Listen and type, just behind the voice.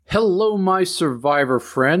Hello, my survivor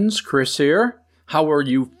friends. Chris here. How are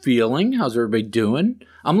you feeling? How's everybody doing?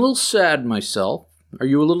 I'm a little sad myself. Are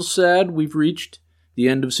you a little sad we've reached the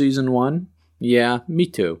end of Season 1? Yeah, me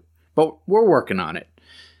too. But we're working on it.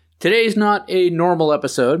 Today's not a normal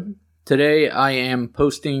episode. Today I am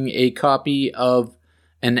posting a copy of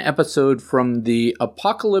an episode from the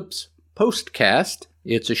Apocalypse Postcast.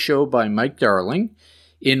 It's a show by Mike Darling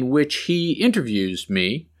in which he interviews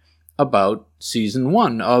me about Season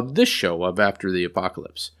 1 of this show of After the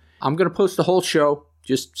Apocalypse. I'm going to post the whole show.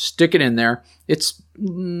 Just stick it in there. It's a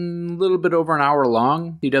little bit over an hour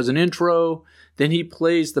long. He does an intro. Then he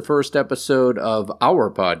plays the first episode of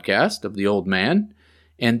our podcast, of The Old Man.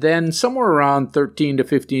 And then somewhere around 13 to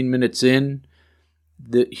 15 minutes in,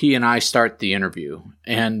 he and I start the interview.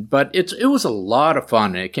 But it was a lot of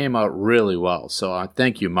fun, and it came out really well. So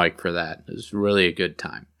thank you, Mike, for that. It was really a good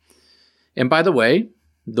time. And by the way,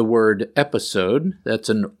 the word episode, that's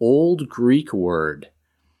an old Greek word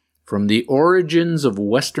from the origins of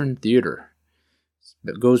Western theater.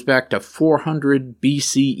 It goes back to 400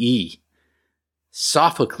 BCE.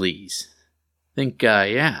 Sophocles. Think,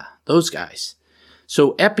 those guys.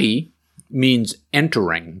 So epi means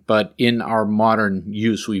entering, but in our modern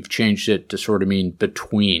use, we've changed it to sort of mean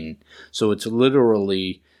between. So it's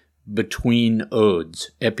literally between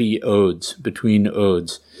odes, epi-odes, between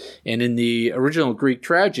odes. And in the original Greek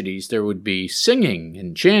tragedies, there would be singing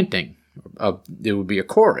and chanting. There would be a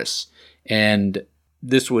chorus. And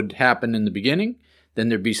this would happen in the beginning. Then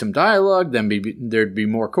there'd be some dialogue. Then there'd be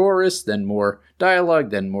more chorus, then more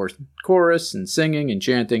dialogue, then more chorus and singing and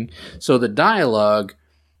chanting. So the dialogue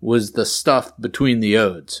was the stuff between the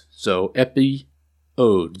odes. So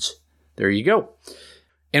epi-odes. There you go.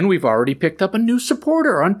 And we've already picked up a new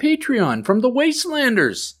supporter on Patreon from the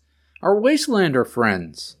Wastelanders, our Wastelander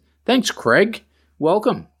friends. Thanks, Craig.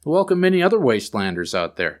 Welcome. Welcome many other Wastelanders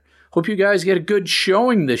out there. Hope you guys get a good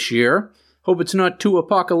showing this year. Hope it's not too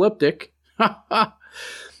apocalyptic.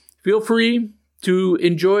 Feel free to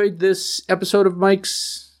enjoy this episode of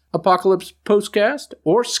Mike's Apocalypse Postcast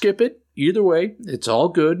or skip it. Either way, it's all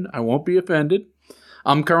good. I won't be offended.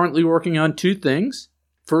 I'm currently working on two things.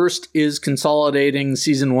 First is consolidating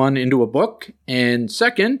Season 1 into a book, and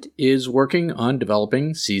second is working on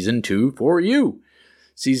developing Season 2 for you.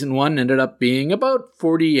 Season 1 ended up being about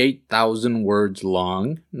 48,000 words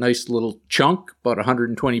long. Nice little chunk, about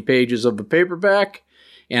 120 pages of a paperback,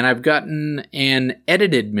 and I've gotten an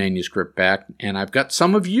edited manuscript back, and I've got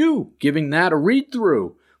some of you giving that a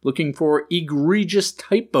read-through, looking for egregious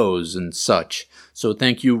typos and such. So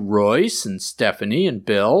thank you, Royce and Stephanie and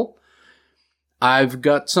Bill. I've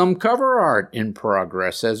got some cover art in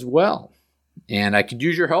progress as well, and I could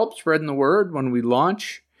use your help spreading the word when we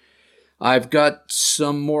launch. I've got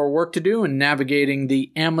some more work to do in navigating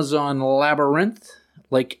the Amazon labyrinth,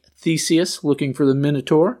 like Theseus looking for the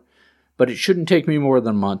Minotaur, but it shouldn't take me more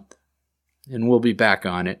than a month, and we'll be back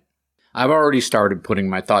on it. I've already started putting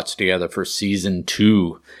my thoughts together for Season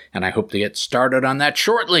 2, and I hope to get started on that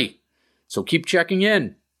shortly, so keep checking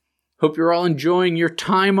in. Hope you're all enjoying your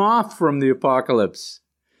time off from the apocalypse.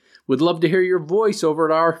 Would love to hear your voice over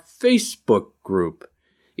at our Facebook group.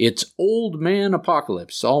 It's Old Man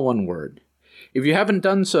Apocalypse, all one word. If you haven't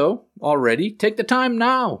done so already, take the time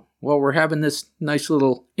now while we're having this nice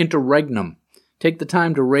little interregnum. Take the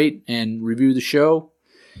time to rate and review the show.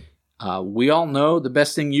 We all know the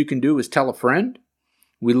best thing you can do is tell a friend.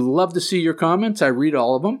 We love to see your comments. I read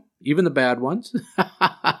all of them, even the bad ones.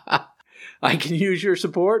 I can use your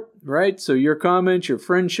support, right? So your comments, your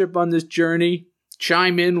friendship on this journey,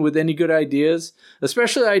 chime in with any good ideas,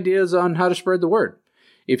 especially ideas on how to spread the word.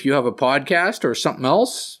 If you have a podcast or something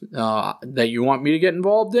else that you want me to get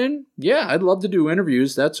involved in, yeah, I'd love to do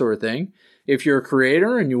interviews, that sort of thing. If you're a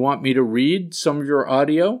creator and you want me to read some of your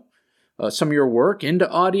audio, some of your work into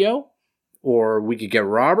audio, or we could get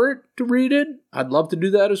Robert to read it, I'd love to do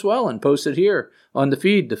that as well and post it here on the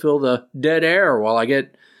feed to fill the dead air while I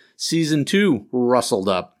get Season 2 rustled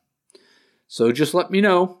up. So just let me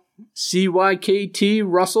know. CYKT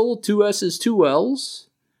Russell, 2 S's, 2 L's.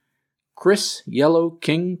 Chris Yellow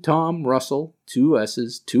King Tom Russell, 2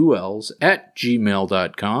 S's, 2 L's at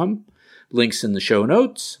gmail.com. Links in the show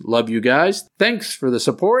notes. Love you guys. Thanks for the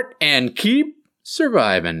support and keep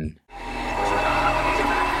surviving.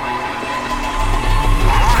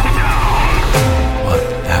 What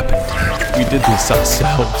happened? We did this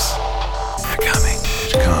ourselves. They're coming.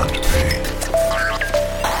 It can't be.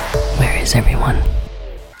 Where is everyone?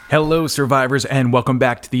 Hello, survivors, and welcome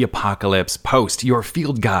back to the Apocalypse Post, your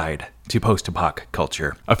field guide to post-apoc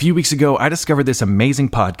culture. A few weeks ago, I discovered this amazing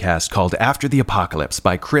podcast called After the Apocalypse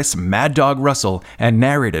by Chris Mad Dog Russell and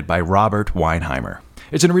narrated by Robert Weinheimer.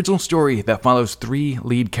 It's an original story that follows 3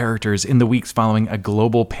 lead characters in the weeks following a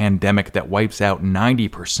global pandemic that wipes out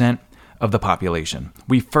 90% of the population.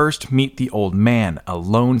 We first meet the old man, a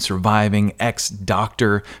lone surviving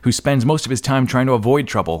ex-doctor who spends most of his time trying to avoid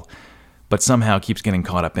trouble, but somehow keeps getting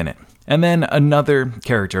caught up in it. And then another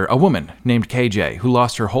character, a woman named KJ, who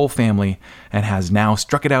lost her whole family and has now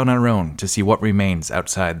struck it out on her own to see what remains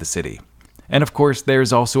outside the city. And of course,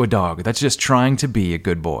 there's also a dog that's just trying to be a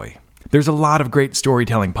good boy. There's a lot of great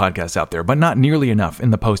storytelling podcasts out there, but not nearly enough in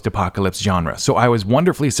the post-apocalypse genre, so I was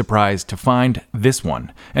wonderfully surprised to find this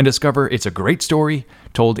one and discover it's a great story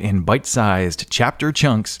told in bite-sized chapter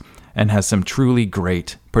chunks and has some truly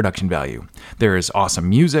great production value. There is awesome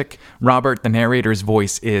music. Robert, the narrator's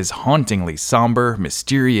voice, is hauntingly somber,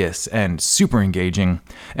 mysterious, and super engaging.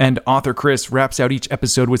 And author Chris wraps out each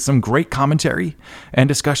episode with some great commentary and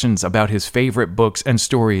discussions about his favorite books and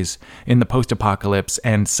stories in the post-apocalypse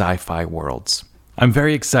and sci-fi worlds. I'm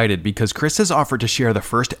very excited because Chris has offered to share the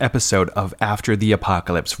first episode of After the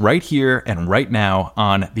Apocalypse right here and right now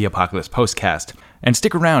on the Apocalypse Postcast. And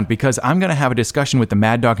stick around because I'm going to have a discussion with the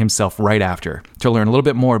Mad Dog himself right after to learn a little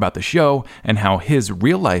bit more about the show and how his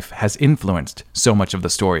real life has influenced so much of the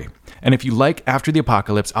story. And if you like After the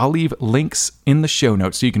Apocalypse, I'll leave links in the show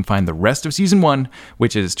notes so you can find the rest of Season 1,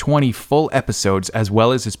 which is 20 full episodes, as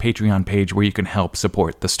well as his Patreon page where you can help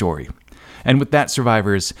support the story. And with that,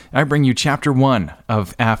 survivors, I bring you Chapter 1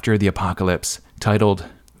 of After the Apocalypse, titled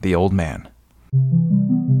The Old Man.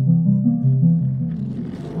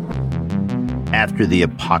 After the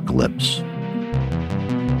Apocalypse,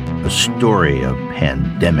 a story of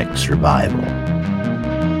pandemic survival.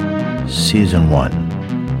 Season 1,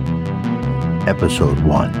 Episode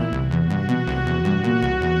 1,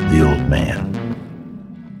 The Old Man.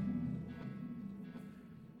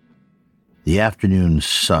 The afternoon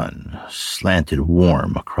sun slanted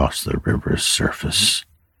warm across the river's surface.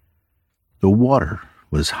 The water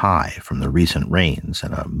was high from the recent rains,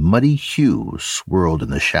 and a muddy hue swirled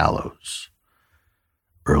in the shallows.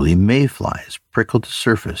 Early mayflies prickled the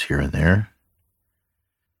surface here and there,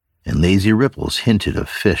 and lazy ripples hinted of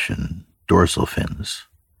fish and dorsal fins.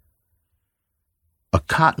 A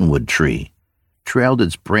cottonwood tree trailed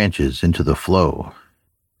its branches into the flow,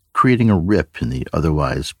 creating a rip in the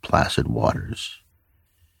otherwise placid waters.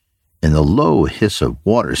 In the low hiss of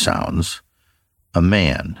water sounds, a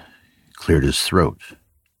man cleared his throat.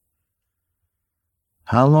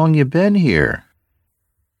 "How long you been here?"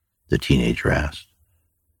 the teenager asked.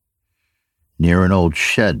 Near an old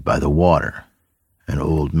shed by the water, an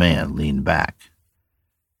old man leaned back,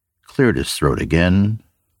 cleared his throat again,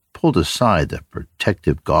 pulled aside the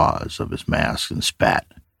protective gauze of his mask, and spat.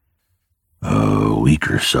 "A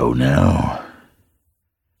week or so now."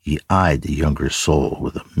 He eyed the younger soul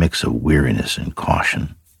with a mix of weariness and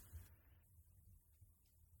caution.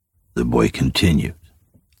 The boy continued,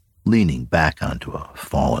 leaning back onto a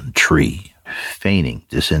fallen tree, feigning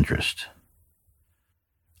disinterest.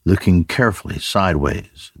 Looking carefully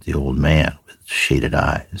sideways at the old man with shaded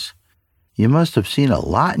eyes. "You must have seen a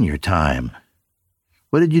lot in your time.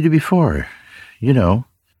 What did you do before? You know,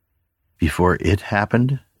 before it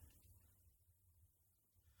happened?"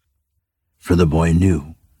 For the boy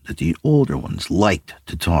knew that the older ones liked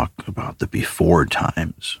to talk about the before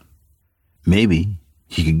times. Maybe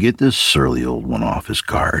he could get this surly old one off his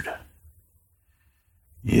guard.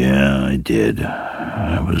 "Yeah, I did.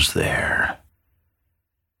 I was there."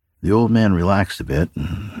 The old man relaxed a bit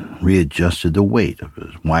and readjusted the weight of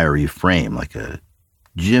his wiry frame like a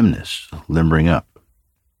gymnast limbering up.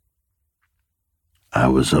 "I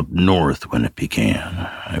was up north when it began.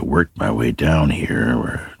 I worked my way down here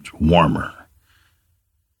where it's warmer.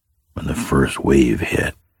 When the first wave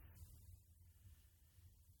hit,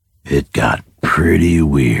 it got pretty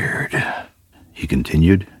weird," he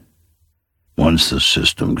continued. "Once the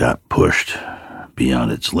system got pushed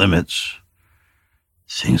beyond its limits,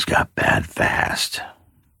 things got bad fast."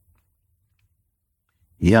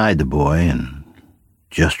 He eyed the boy and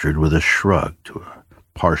gestured with a shrug to a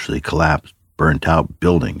partially collapsed, burnt-out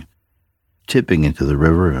building tipping into the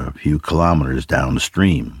river a few kilometers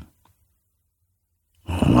downstream.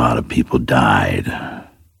 "A lot of people died,"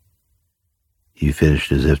 he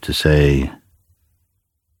finished as if to say,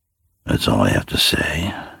 "That's all I have to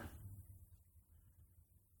say."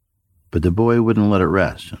 But the boy wouldn't let it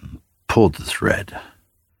rest and pulled the thread.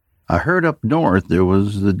 "I heard up north there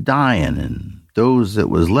was the dying, and those that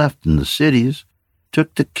was left in the cities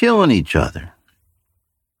took to killing each other."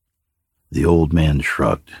 The old man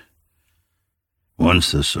shrugged.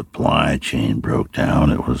 "Once the supply chain broke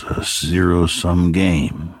down, it was a zero-sum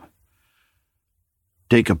game.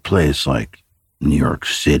 Take a place like New York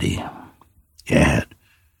City. You had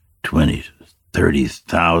 20 to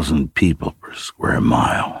 30,000 people per square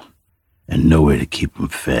mile, and no way to keep them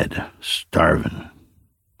fed. Starving,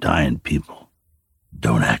 dying people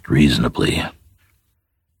don't act reasonably.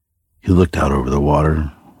 He looked out over the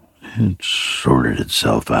water. It sorted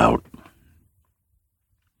itself out.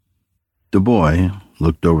 The boy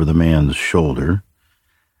looked over the man's shoulder,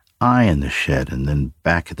 eyeing the shed, and then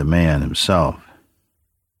back at the man himself.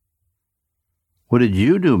 "What did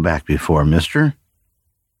you do back before, mister?"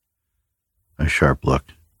 A sharp look.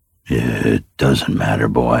 "It doesn't matter,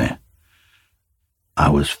 boy. I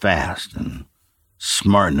was fast and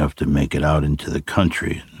smart enough to make it out into the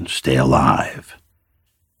country and stay alive.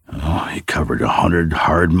 He covered 100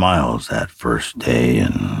 hard miles that first day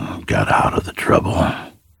and got out of the trouble.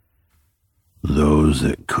 Those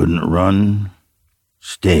that couldn't run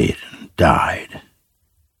stayed and died.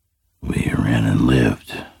 We ran and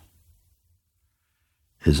lived."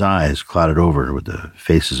 His eyes clouded over with the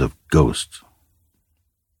faces of ghosts.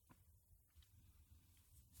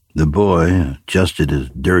 The boy adjusted his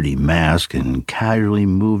dirty mask and casually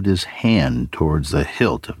moved his hand towards the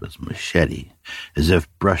hilt of his machete, as if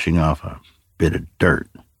brushing off a bit of dirt.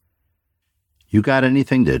 "You got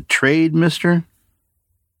anything to trade, mister?"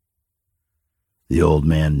 The old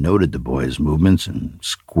man noted the boy's movements and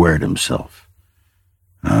squared himself.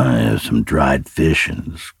 "I have some dried fish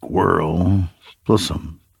and squirrel, plus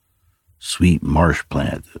some sweet marsh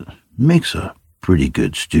plant that makes a pretty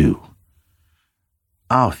good stew.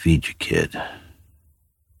 I'll feed you, kid.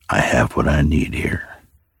 I have what I need here,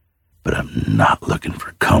 but I'm not looking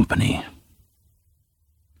for company."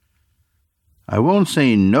 "I won't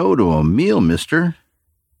say no to a meal, mister.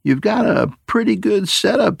 You've got a pretty good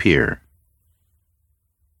setup here."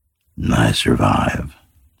 "I survive."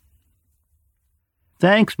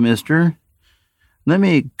 "Thanks, mister. Let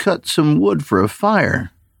me cut some wood for a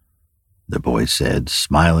fire," the boy said,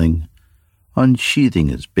 smiling, unsheathing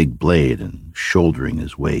his big blade and shouldering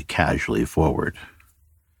his way casually forward.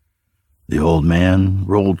 The old man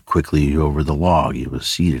rolled quickly over the log he was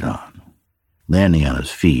seated on. Landing on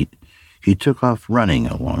his feet, he took off running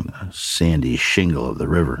along the sandy shingle of the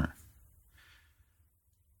river.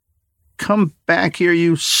 "Come back here,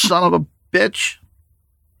 you son of a bitch!"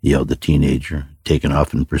 yelled the teenager, taking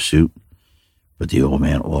off in pursuit. But the old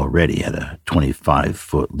man already had a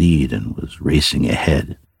 25-foot lead and was racing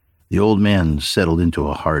ahead. The old man settled into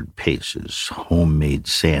a hard pace, his homemade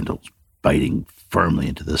sandals biting firmly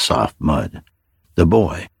into the soft mud. The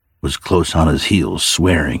boy was close on his heels,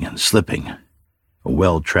 swearing and slipping. A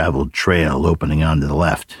well-traveled trail opening on the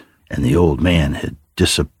left, and the old man had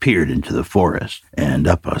disappeared into the forest and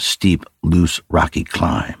up a steep, loose, rocky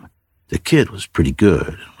climb. The kid was pretty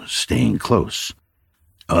good and was staying close.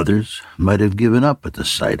 Others might have given up at the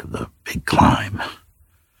sight of the big climb.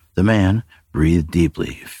 The man breathed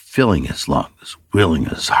deeply, filling his lungs, willing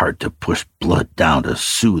his heart to push blood down to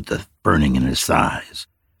soothe the burning in his thighs.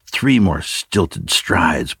 3 more stilted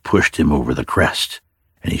strides pushed him over the crest,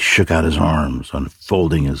 and he shook out his arms,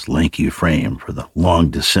 unfolding his lanky frame for the long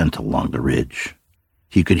descent along the ridge.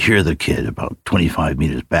 He could hear the kid about 25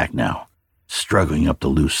 meters back now, struggling up the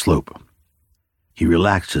loose slope. He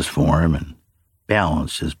relaxed his form and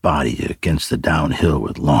balanced his body against the downhill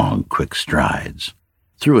with long, quick strides.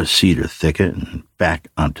 Through a cedar thicket and back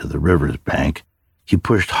onto the river's bank, he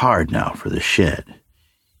pushed hard now for the shed.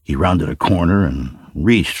 He rounded a corner and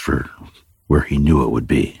reached for where he knew it would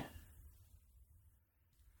be.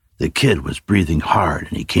 The kid was breathing hard,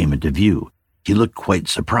 and he came into view. He looked quite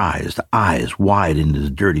surprised, eyes wide in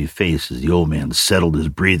his dirty face as the old man settled his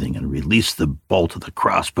breathing and released the bolt of the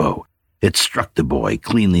crossbow. It struck the boy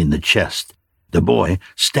cleanly in the chest. The boy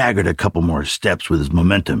staggered a couple more steps with his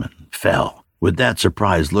momentum and fell, with that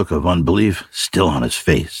surprised look of unbelief still on his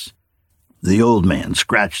face. The old man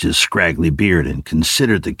scratched his scraggly beard and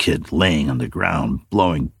considered the kid laying on the ground,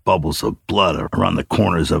 blowing bubbles of blood around the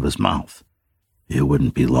corners of his mouth. It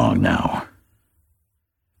wouldn't be long now.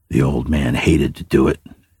 The old man hated to do it.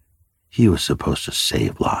 He was supposed to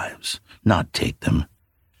save lives, not take them.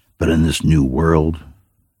 But in this new world,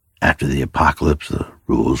 after the apocalypse, the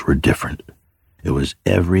rules were different. It was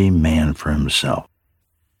every man for himself.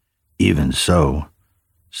 Even so,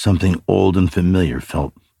 something old and familiar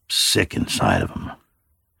felt sick inside of him.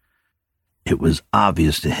 It was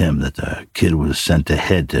obvious to him that the kid was sent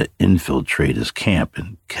ahead to infiltrate his camp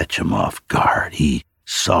and catch him off guard. He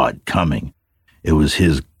saw it coming. It was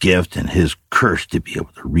his gift and his curse to be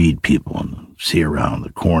able to read people and see around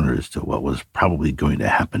the corners to what was probably going to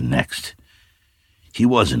happen next. He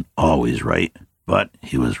wasn't always right, but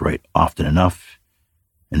he was right often enough,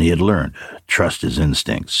 and he had learned to trust his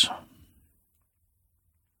instincts.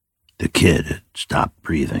 The kid had stopped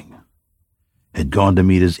breathing. had gone to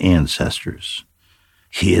meet his ancestors.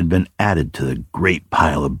 He had been added to the great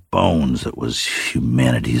pile of bones that was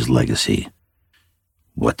humanity's legacy.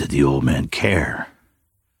 What did the old man care?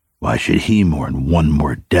 Why should he mourn one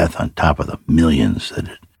more death on top of the millions that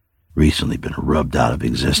had recently been rubbed out of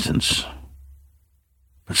existence?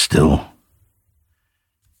 But still,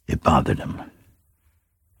 it bothered him.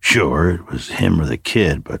 Sure, it was him or the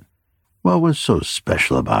kid, but what was so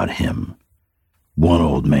special about him? One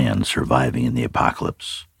old man surviving in the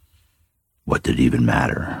apocalypse. What did it even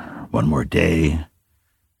matter? One more day?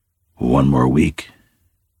 One more week?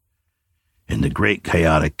 In the great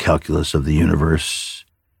chaotic calculus of the universe,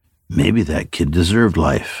 maybe that kid deserved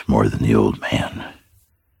life more than the old man.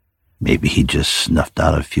 Maybe he just snuffed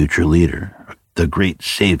out a future leader, the great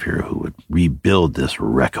savior who would rebuild this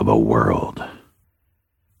wreck of a world.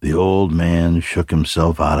 The old man shook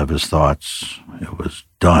himself out of his thoughts. It was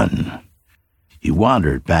done. He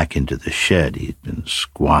wandered back into the shed he'd been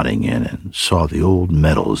squatting in and saw the old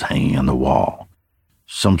medals hanging on the wall.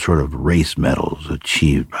 Some sort of race medals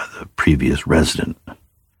achieved by the previous resident.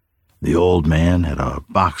 The old man had a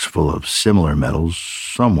box full of similar medals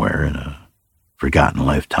somewhere in a forgotten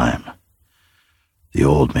lifetime. The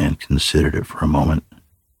old man considered it for a moment.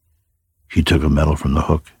 He took a medal from the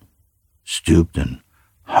hook, stooped, and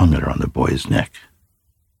hung it around the boy's neck.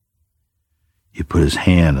 He put his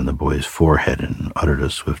hand on the boy's forehead and uttered a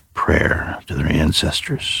swift prayer to their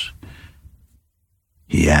ancestors.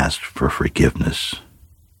 He asked for forgiveness.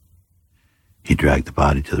 He dragged the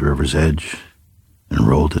body to the river's edge and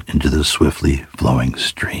rolled it into the swiftly flowing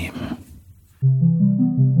stream.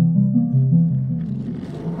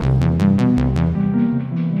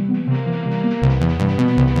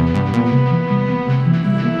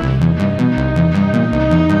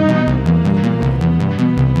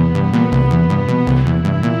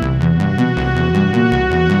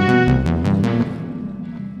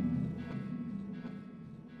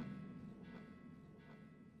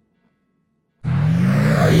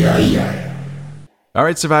 All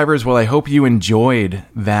right, survivors. Well, I hope you enjoyed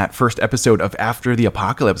that first episode of After the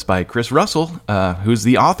Apocalypse by Chris Russell, who's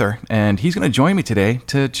the author, and he's going to join me today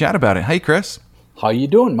to chat about it. Hey, Chris. How you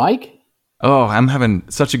doing, Mike? Oh, I'm having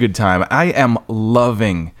such a good time. I am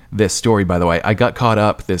loving this story, by the way. I got caught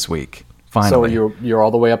up this week, finally. So you're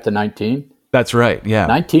all the way up to 19? That's right, yeah.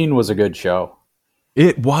 19 was a good show.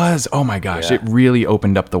 It was. Oh, my gosh. Yeah. It really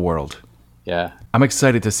opened up the world. Yeah. I'm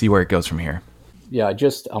excited to see where it goes from here. Yeah,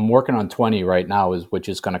 I'm working on 20 right now, which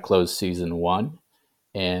is going to close season 1.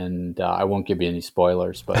 And I won't give you any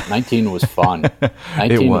spoilers, but 19 was fun.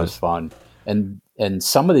 19 was fun. And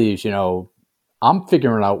some of these, I'm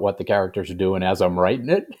figuring out what the characters are doing as I'm writing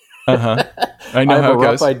it. Uh-huh. I know I have how a it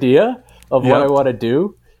rough goes. idea of what I want to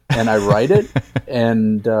do, and I write it.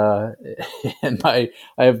 and I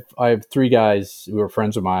have 3 guys who are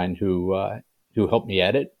friends of mine who help me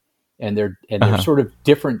edit. And they're sort of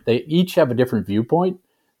different. They each have a different viewpoint.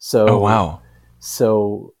 So, oh, wow.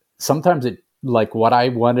 So sometimes like what I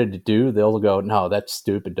wanted to do, they'll go, no, that's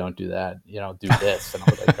stupid. Don't do that. Do this. And I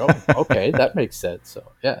was like, oh, okay, that makes sense.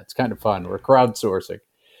 So yeah, it's kind of fun. We're crowdsourcing.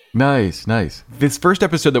 Nice. This first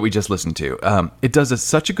episode that we just listened to, it does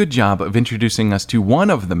such a good job of introducing us to one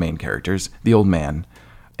of the main characters, the old man.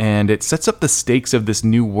 And it sets up the stakes of this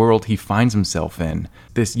new world he finds himself in.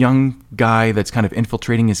 This young guy that's kind of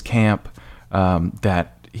infiltrating his camp, the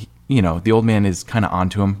old man is kind of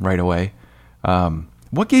onto him right away.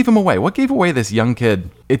 What gave him away? What gave away this young kid?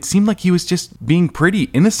 It seemed like he was just being pretty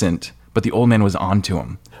innocent, but the old man was onto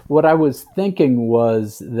him. What I was thinking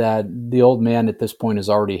was that the old man at this point has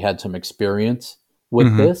already had some experience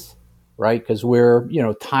with this, right? Because we're,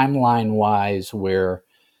 timeline-wise, we're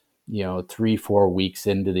 3-4 weeks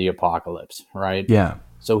into the apocalypse, right? Yeah.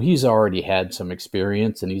 So he's already had some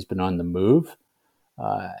experience and he's been on the move.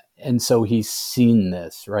 And so he's seen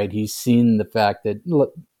this, right? He's seen the fact that,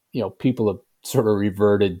 people have sort of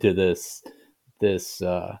reverted to this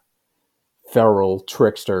feral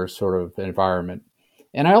trickster sort of environment.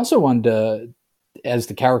 And I also wanted to, as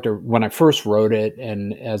the character, when I first wrote it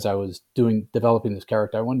and as I was developing this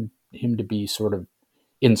character, I wanted him to be sort of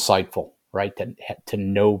insightful, right? To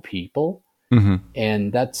know people.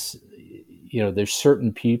 And that's, there's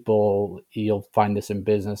certain people, you'll find this in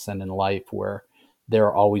business and in life, where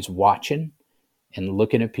they're always watching and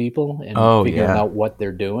looking at people and figuring out what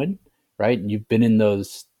they're doing, right? And you've been in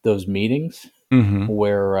those meetings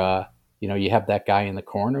where, you have that guy in the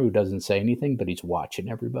corner who doesn't say anything, but he's watching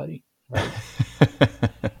everybody, right?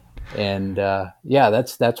 And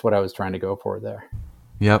that's what I was trying to go for there.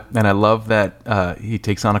 Yep, and I love that he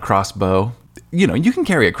takes on a crossbow. You can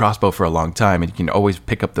carry a crossbow for a long time, and you can always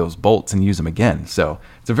pick up those bolts and use them again. So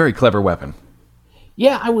it's a very clever weapon.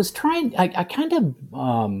 Yeah, I was trying. I kind of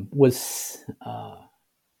was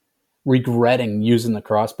regretting using the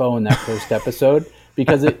crossbow in that first episode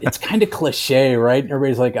because it's kind of cliche, right?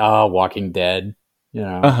 Everybody's like, "Oh, Walking Dead,"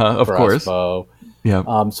 Of course. crossbow.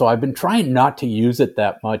 Yeah. So I've been trying not to use it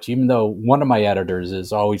that much, even though one of my editors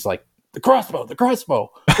is always like, the crossbow,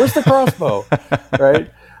 where's the crossbow?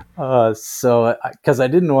 Right. So because I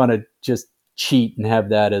didn't want to just cheat and have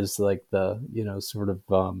that as like the, sort of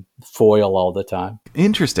foil all the time.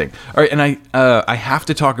 Interesting. All right. And I have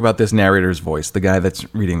to talk about this narrator's voice, the guy that's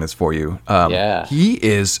reading this for you. Yeah. He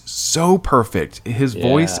is so perfect. His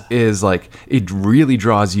voice Yeah. is like, it really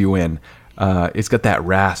draws you in. It's got that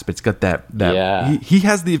rasp. It's got that Yeah. he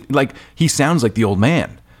has he sounds like the old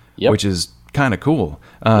man, Yep. which is kind of cool.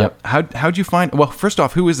 Yep. How'd you find, well, first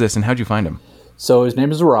off, who is this and how'd you find him? So his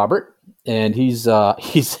name is Robert, and he's a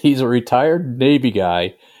retired Navy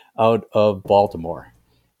guy out of Baltimore.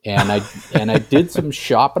 And I did some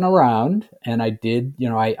shopping around, and I did,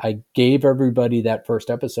 I gave everybody that first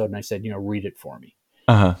episode, and I said, read it for me.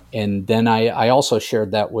 Uh-huh. And then I also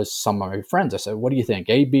shared that with some of my friends. I said, what do you think,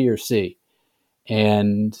 A, B, or C?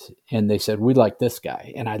 And they said, we like this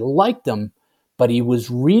guy. And I liked him, but he was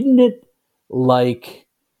reading it like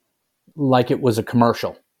it was a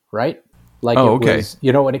commercial, right? Like okay. was,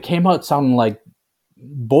 and it came out sounding like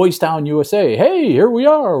Boys Town, USA. Hey, here we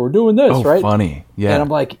are. We're doing this, right? Funny. Yeah. And I'm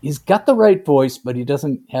like, he's got the right voice, but he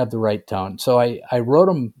doesn't have the right tone. So I wrote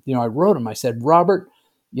him, I said, Robert,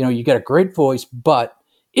 you got a great voice, but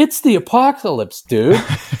it's the apocalypse, dude,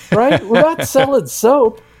 right? We're not selling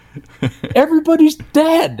soap. Everybody's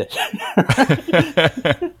dead.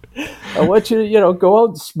 I want you to, go out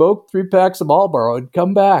and smoke 3 packs of Marlboro and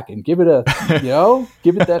come back and give it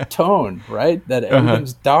give it that tone, right? That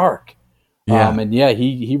everything's dark. Yeah. And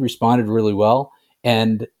he responded really well.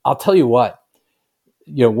 And I'll tell you what,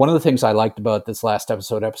 one of the things I liked about this last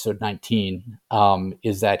episode 19,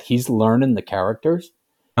 is that he's learning the characters.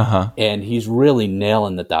 Uh-huh. And he's really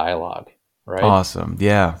nailing the dialogue, right? Awesome.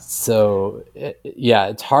 Yeah. So,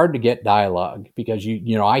 it's hard to get dialogue because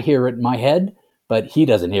I hear it in my head, but he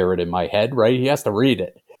doesn't hear it in my head, right? He has to read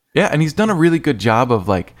it. Yeah, and he's done a really good job of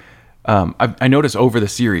I noticed over the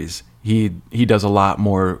series he does a lot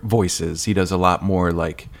more voices. He does a lot more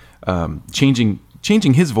changing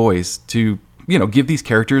his voice to give these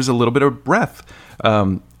characters a little bit of breath.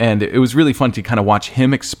 And it was really fun to kind of watch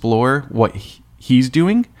him explore what he's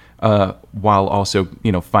doing while also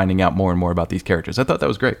finding out more and more about these characters. I thought that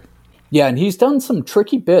was great. Yeah, and he's done some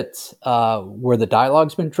tricky bits where the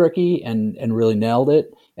dialogue's been tricky and really nailed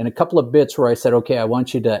it. And a couple of bits where I said, okay, I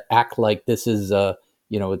want you to act like this is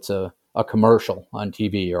it's a commercial on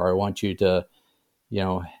TV, or I want you to,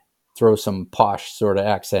 throw some posh sort of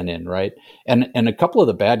accent in, right? And a couple of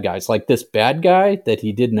the bad guys, like this bad guy that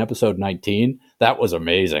he did in episode 19, that was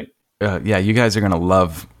amazing. Yeah, you guys are gonna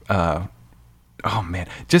love. Oh man,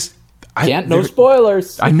 No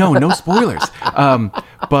spoilers. I know, no spoilers.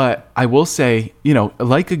 But I will say,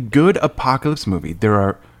 like a good apocalypse movie,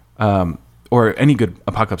 there are, or any good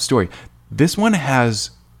apocalypse story, this one has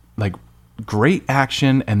great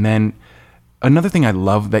action. And then another thing I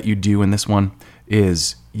love that you do in this one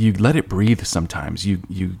is you let it breathe sometimes.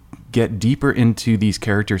 You get deeper into these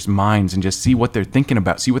characters' minds and just see what they're thinking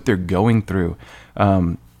about, see what they're going through.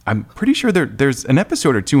 I'm pretty sure there's an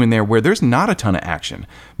episode or two in there where there's not a ton of action.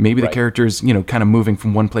 Maybe the characters, kind of moving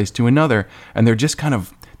from one place to another, and they're just kind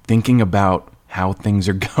of thinking about how things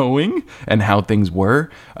are going and how things were.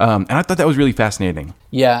 And I thought that was really fascinating.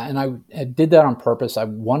 Yeah, and I did that on purpose. I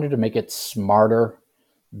wanted to make it smarter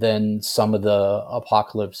than some of the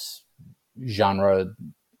apocalypse genre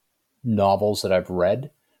novels that I've read.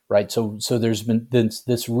 Right. So there's been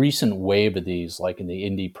this recent wave of these, like in the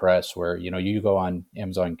indie press, where, you go on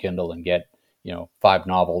Amazon Kindle and get, 5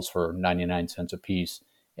 novels for 99 cents a piece.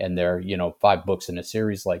 And they're, 5 books in a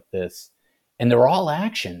series like this. And they're all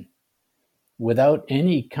action without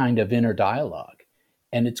any kind of inner dialogue.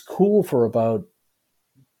 And it's cool for about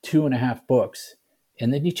 2.5 books.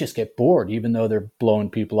 And then you just get bored, even though they're blowing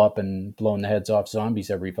people up and blowing the heads off zombies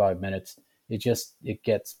every 5 minutes. It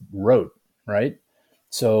gets rote, right?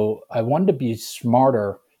 So I wanted to be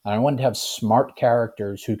smarter, and I wanted to have smart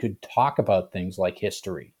characters who could talk about things like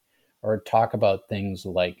history, or talk about things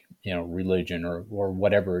like, religion or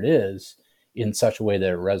whatever it is, in such a way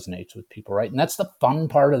that it resonates with people, right? And that's the fun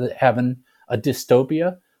part of having a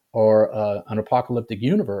dystopia or an apocalyptic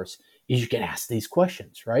universe, is you can ask these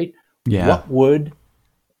questions, right? Yeah. What would,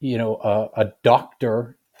 a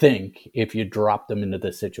doctor think if you dropped them into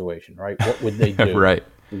this situation, right? What would they do? Right.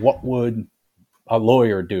 What would a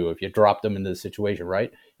lawyer do if you drop them into the situation,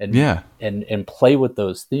 right? And Yeah. and play with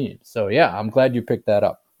those themes. So yeah, I'm glad you picked that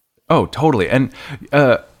up. Oh, totally. And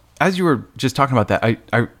as you were just talking about that,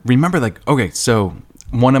 I remember like, okay, so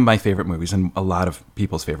one of my favorite movies and a lot of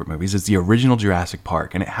people's favorite movies is the original Jurassic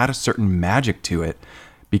Park. And it had a certain magic to it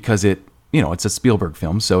because it, you know, it's a Spielberg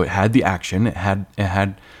film. So it had the action, it had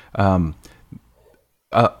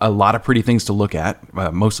a lot of pretty things to look at,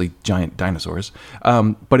 mostly giant dinosaurs.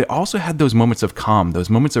 But it also had those moments of calm, those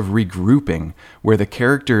moments of regrouping where the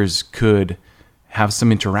characters could have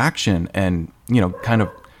some interaction and, you know, kind of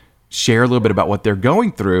share a little bit about what they're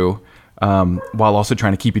going through while also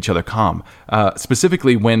trying to keep each other calm.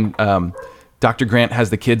 Specifically when Dr. Grant has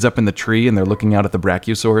the kids up in the tree and they're looking out at the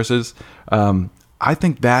brachiosauruses. I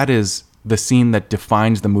think that is the scene that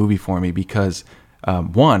defines the movie for me because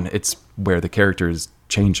one, it's where the character is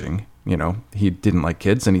changing. You know, he didn't like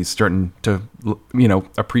kids and he's starting to, you know,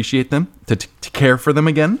 appreciate them, to care for them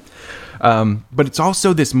again. But it's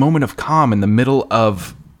also this moment of calm in the middle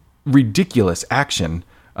of ridiculous action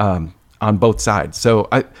on both sides. So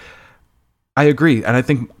I agree. And I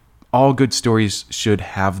think all good stories should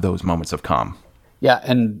have those moments of calm. Yeah,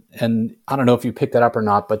 and I don't know if you picked that up or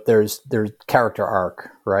not, but there's character arc,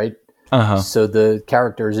 right? So the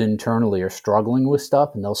characters internally are struggling with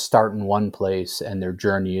stuff, and they'll start in one place, and their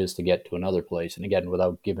journey is to get to another place. And again,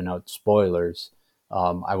 without giving out spoilers,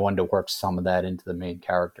 I wanted to work some of that into the main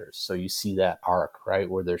characters. So you see that arc, right,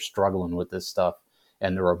 where they're struggling with this stuff,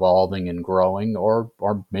 and they're evolving and growing, or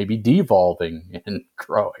maybe devolving and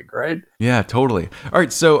growing, right? Yeah, totally. All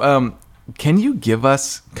right, so can you give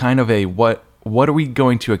us kind of a what are we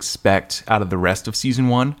going to expect out of the rest of season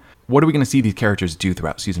 1? What are we going to see these characters do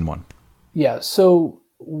throughout season 1? Yeah, so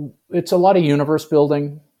it's a lot of universe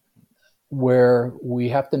building where we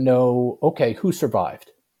have to know, okay, who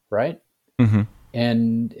survived, right? Mm-hmm.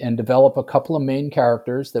 And develop a couple of main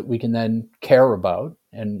characters that we can then care about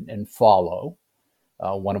and follow.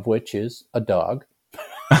 One of which is a dog.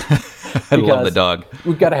 I love the dog.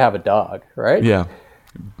 We've got to have a dog, right? Yeah.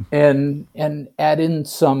 And add in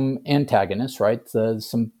some antagonists, right?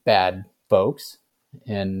 Some bad folks,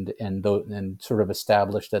 and sort of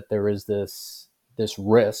establish that there is this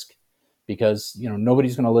risk because, you know,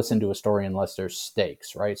 nobody's going to listen to a story unless there's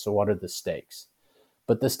stakes, right? So what are the stakes?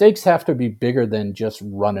 But the stakes have to be bigger than just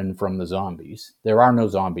running from the zombies. There are no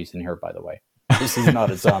zombies in here, by the way. This is not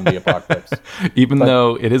a zombie apocalypse. Even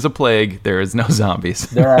though it is a plague, there is no zombies.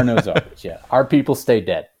 There are no zombies, yeah. Our people stay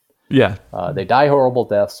dead. Yeah. They die horrible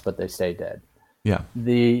deaths, but they stay dead. Yeah.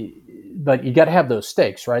 But you got to have those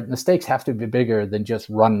stakes, right? And the stakes have to be bigger than just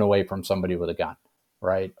running away from somebody with a gun,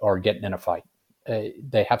 right? Or getting in a fight.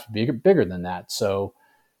 They have to be bigger than that. So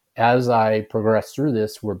as I progress through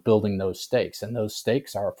this, we're building those stakes. And those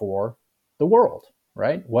stakes are for the world,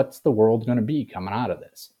 right? What's the world going to be coming out of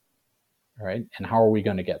this? Right? And how are we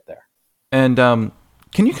going to get there? And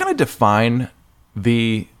can you kind of define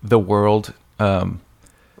the world,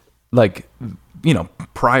 like, you know,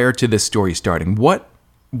 prior to this story starting? What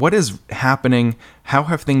is happening? How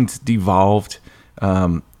have things devolved?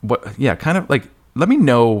 Kind of like, let me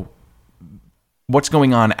know what's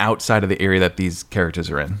going on outside of the area that these characters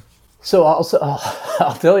are in. So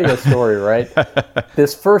I'll tell you a story, right?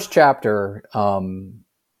 This first chapter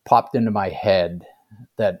popped into my head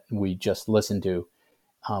that we just listened to.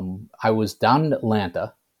 I was down in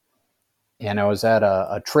Atlanta, and I was at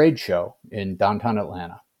a trade show in downtown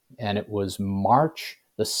Atlanta, and it was March,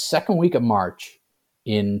 the second week of March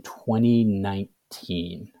in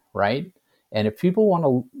 2019, right? And if people want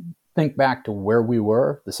to think back to where we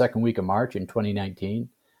were the second week of March in 2019,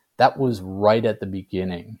 that was right at the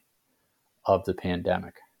beginning of the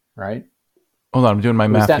pandemic, right? Hold on, I'm doing my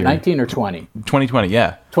math here. Was that 19 or 20? 2020,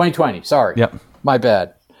 yeah. 2020, sorry. Yep. My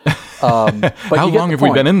bad. But how long have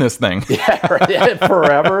we been in this thing? Yeah, right.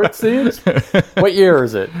 Forever, it seems. What year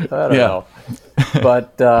is it? I don't know.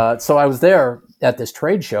 But so I was there at this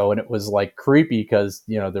trade show, and it was like creepy because,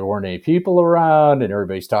 you know, there weren't any people around, and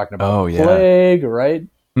everybody's talking about plague, right?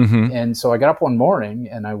 Mm-hmm. And so I got up one morning,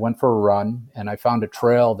 and I went for a run, and I found a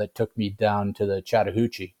trail that took me down to the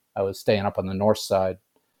Chattahoochee. I was staying up on the north side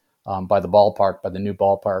by the ballpark, by the new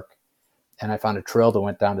ballpark. And I found a trail that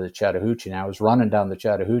went down to the Chattahoochee, and I was running down the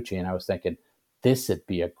Chattahoochee, and I was thinking, this would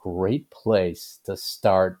be a great place to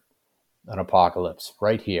start an apocalypse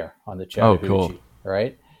right here on the Chattahoochee, cool.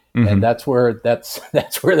 Right? Mm-hmm. And that's where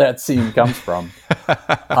that scene comes from.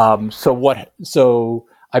 So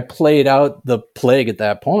I played out the plague at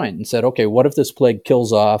that point and said, okay, what if this plague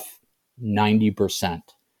kills off 90%,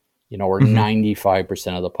 you know, or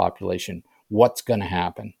 95% of the population? What's going to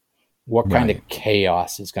happen? What kind of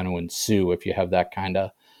chaos is going to ensue if you have that kind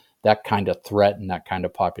of that kind of threat and that kind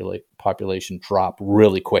of population drop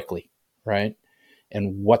really quickly, right?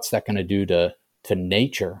 And what's that going to do to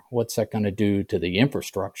nature? What's that going to do to the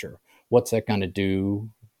infrastructure? What's that going to do,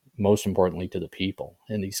 most importantly, to the people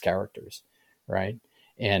in these characters, right?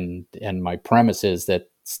 And my premise is that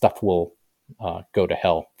stuff will go to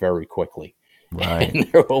hell very quickly. Right. And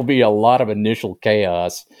there will be a lot of initial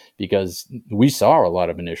chaos, because we saw a lot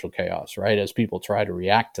of initial chaos, right? As people try to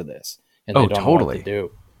react to this and they don't know what to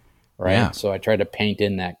do, right? Yeah. So I try to paint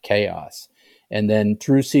in that chaos. And then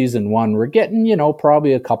through season 1, we're getting,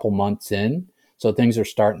 probably a couple months in. So things are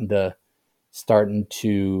starting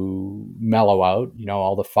to mellow out.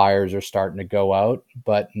 All the fires are starting to go out,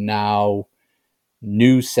 but now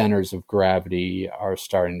new centers of gravity are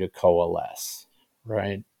starting to coalesce,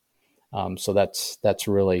 right? So that's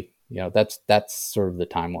really, that's sort of the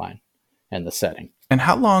timeline and the setting. And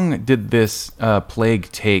how long did this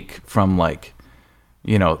plague take from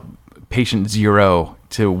patient 0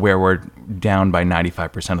 to where we're down by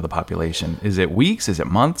 95% of the population? Is it weeks? Is it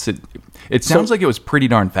months? It sounds like it was pretty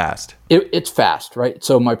darn fast. It's fast, right?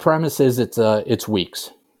 So my premise is it's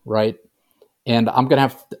weeks, right? And I'm gonna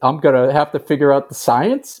have to figure out the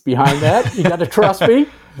science behind that. You got to trust me.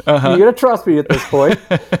 You got to trust me at this point.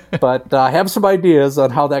 But I have some ideas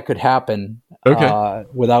on how that could happen. Okay.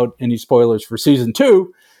 Without any spoilers for season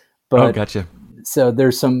 2. But gotcha. So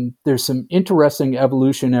there's some interesting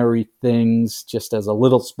evolutionary things, just as a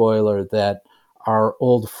little spoiler, that our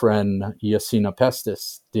old friend Yersinia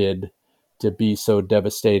pestis did to be so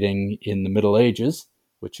devastating in the Middle Ages,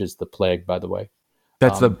 which is the plague, by the way.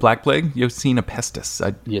 That's the Black Plague, Yersinia pestis.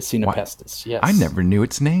 Yersinia pestis, yes. I never knew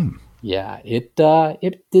its name. Yeah, it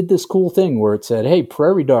did this cool thing where it said, "Hey,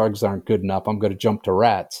 prairie dogs aren't good enough. I'm going to jump to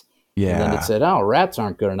rats." Yeah. And then it said, "Oh, rats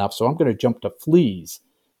aren't good enough, so I'm going to jump to fleas.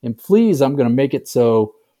 And fleas, I'm going to make it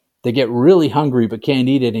so they get really hungry but can't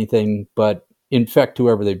eat anything but infect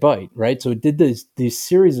whoever they bite," right? So it did these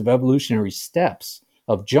series of evolutionary steps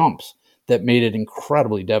of jumps that made it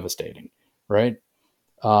incredibly devastating, right?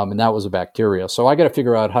 And that was a bacteria. So I got to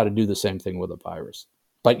figure out how to do the same thing with a virus.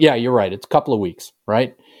 But yeah, you're right. It's a couple of weeks,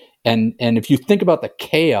 right? And if you think about the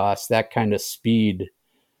chaos that kind of speed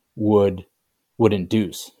would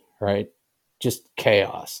induce, right? Just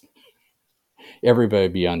chaos. Everybody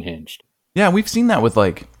would be unhinged. Yeah, we've seen that with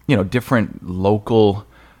different local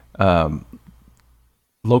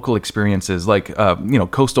experiences,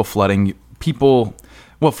 coastal flooding. People,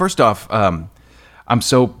 well, first off, I'm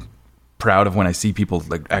so proud of when I see people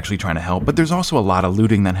actually trying to help, but there's also a lot of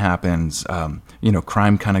looting that happens.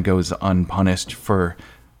 Crime kind of goes unpunished for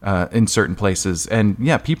in certain places, and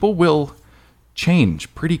yeah, people will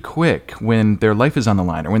change pretty quick when their life is on the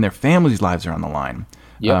line or when their family's lives are on the line.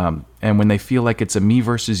 Yep. And when they feel like it's a me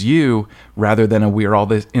versus you rather than a we're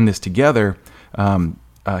all in this together,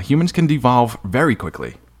 humans can devolve very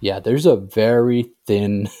quickly. Yeah, there's a very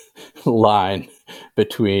thin line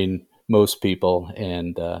between most people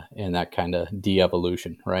and that kind of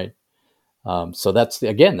de-evolution, right? So that's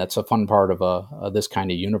a fun part of this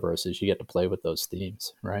kind of universe, is you get to play with those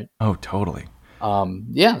themes, right? Oh, totally.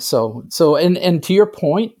 Yeah. So and to your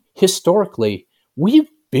point, historically, we've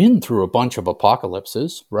been through a bunch of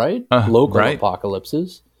apocalypses, right? Local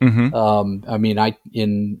apocalypses. Mm-hmm. I mean, I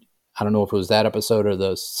don't know if it was that episode or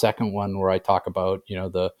the second one where I talk about,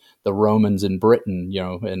 the Romans in Britain,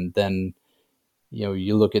 and then,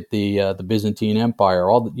 you look at the Byzantine Empire,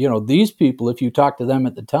 these people, if you talk to them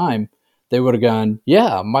at the time, they would have gone,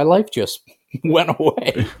 yeah, my life just went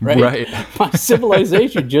away, right? Right. My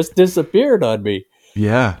civilization just disappeared on me.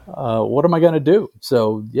 Yeah. What am I going to do?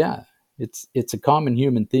 So yeah, it's a common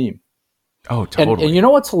human theme. Oh, totally. And you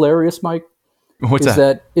know what's hilarious, Mike? What's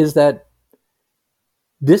that? Is that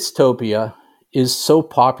dystopia is so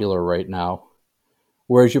popular right now,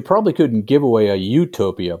 whereas you probably couldn't give away a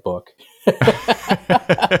utopia book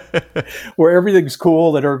where everything's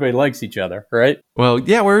cool and everybody likes each other, right? Well,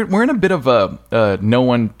 yeah, we're in a bit of a no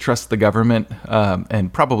one trusts the government,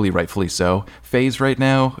 and probably rightfully so, phase right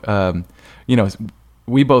now.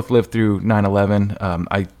 We both lived through 9/11.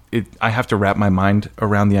 I have to wrap my mind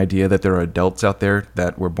around the idea that there are adults out there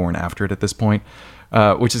that were born after it at this point,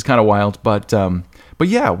 which is kind of wild. But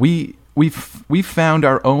yeah, we've found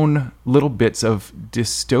our own little bits of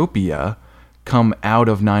dystopia come out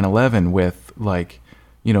of 9/11 with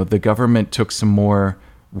the government took some more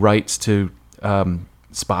rights to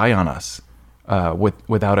spy on us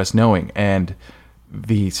without us knowing, and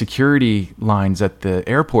the security lines at the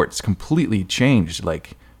airports completely changed.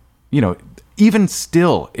 Even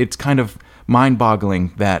still, it's kind of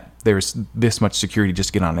mind-boggling that there's this much security just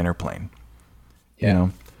to get on an airplane. Yeah.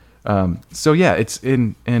 So yeah, it's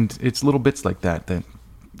little bits like that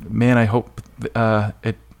man, I hope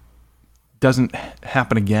it doesn't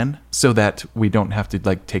happen again, so that we don't have to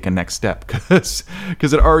like take a next step, because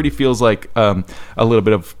it already feels like a little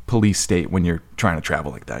bit of police state when you're trying to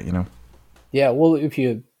travel like that, you know? Yeah, well, if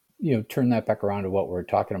you turn that back around to what we're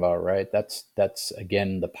talking about, right? That's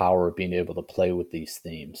again the power of being able to play with these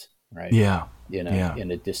themes, right? Yeah. In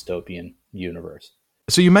a dystopian universe.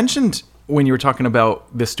 So you mentioned when you were talking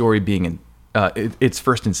about this story being in its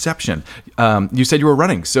first inception, you said you were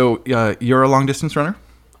running. So you're a long distance runner?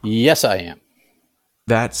 Yes, I am.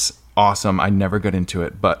 That's awesome. I never got into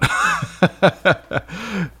it, but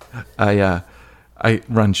I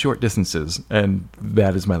run short distances, and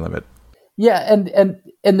that is my limit. Yeah,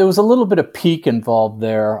 and there was a little bit of peak involved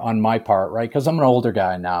there on my part, right? Because I'm an older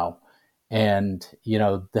guy now, and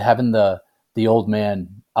having the old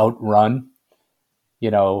man outrun,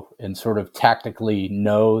 and sort of tactically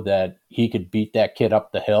know that he could beat that kid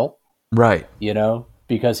up the hill, right?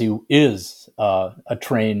 Because he is a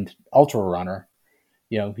trained ultra runner.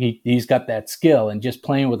 He's got that skill, and just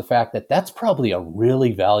playing with the fact that that's probably a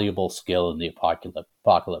really valuable skill in the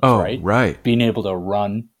apocalypse, right? Right. Being able to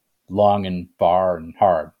run long and far and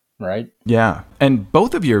hard, right? Yeah. And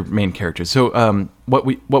both of your main characters. So what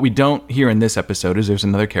we don't hear in this episode is there's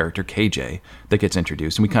another character, KJ, that gets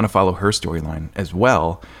introduced, and we kind of follow her storyline as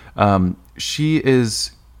well. She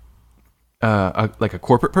is like a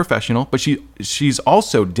corporate professional, but she's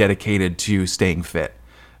also dedicated to staying fit.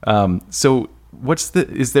 So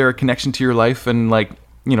is there a connection to your life and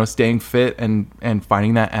staying fit and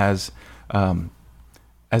finding that as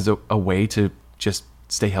a way to just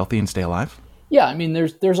stay healthy and stay alive? Yeah, I mean,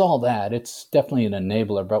 there's all that. It's definitely an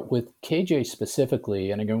enabler, but with KJ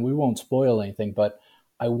specifically, and again, we won't spoil anything, but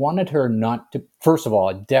I wanted her not to, first of all,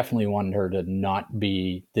 I definitely wanted her to not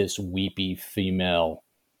be this weepy female,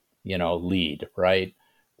 lead, right?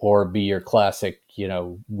 Or be your classic,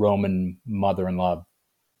 Roman mother-in-law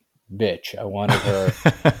bitch. I wanted her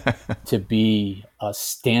to be a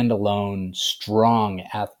standalone, strong,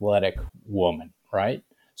 athletic woman, right?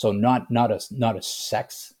 So not a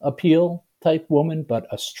sex appeal type woman, but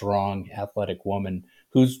a strong, athletic woman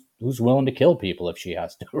who's willing to kill people if she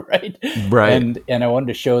has to, right? Right. And I wanted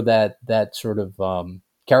to show that sort of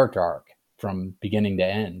character arc from beginning to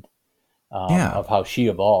end of how she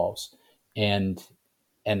evolves. And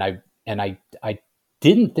I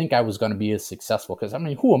didn't think I was going to be as successful, because I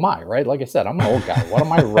mean, who am I, right? Like I said, I'm an old guy. What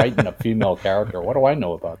am I writing a female character? What do I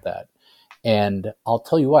know about that? And I'll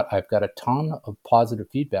tell you what, I've got a ton of positive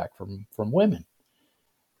feedback from women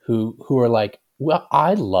who are like, well,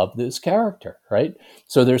 I love this character, right?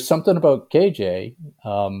 So there's something about KJ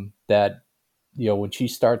that, when she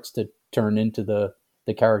starts to turn into the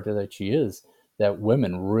character that she is, that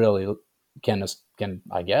women really can,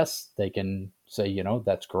 I guess, they can say,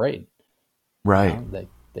 that's great. Right.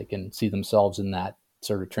 They can see themselves in that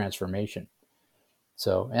sort of transformation.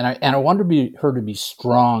 So, and I wanted her to be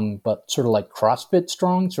strong, but sort of like CrossFit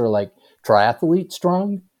strong, sort of like triathlete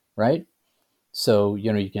strong, right? So,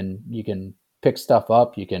 you can pick stuff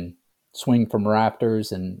up, you can swing from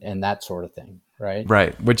rafters and that sort of thing, right?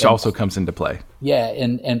 Right, which also comes into play. Yeah,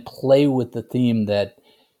 and play with the theme that,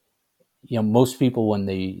 most people when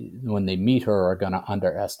they meet her are going to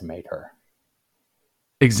underestimate her.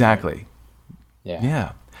 Exactly. Yeah.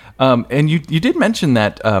 Yeah. And you did mention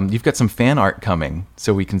that you've got some fan art coming,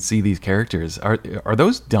 so we can see these characters. Are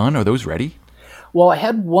those done? Are those ready? Well, I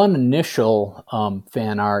had one initial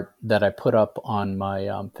fan art that I put up on my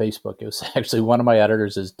Facebook. It was actually one of my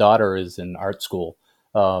editors' daughter is in art school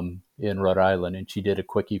in Rhode Island, and she did a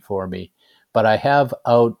quickie for me. But I have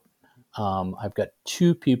out, I've got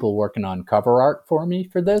 2 people working on cover art for me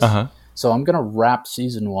for this. Uh-huh. So I'm going to wrap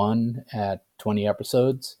season 1 at 20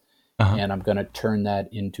 episodes. Uh-huh. And I'm going to turn that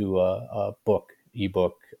into a book,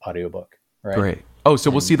 ebook, audiobook. Right. Great. Oh, so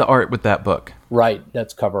we'll see the art with that book. Right.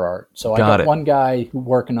 That's cover art. So I got one guy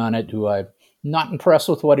working on it who I'm not impressed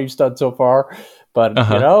with what he's done so far, but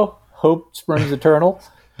hope springs eternal.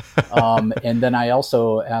 And then I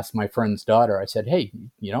also asked my friend's daughter, I said, hey,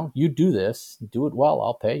 you do this, do it well,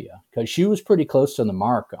 I'll pay you. Because she was pretty close to the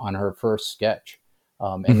mark on her first sketch.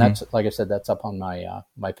 And that's, like I said, that's up on my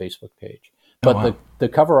my Facebook page. But the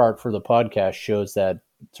cover art for the podcast shows that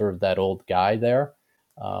sort of that old guy there.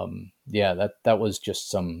 That was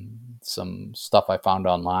just some stuff I found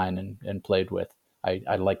online and played with.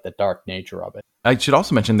 I like the dark nature of it. I should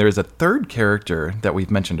also mention there is a third character that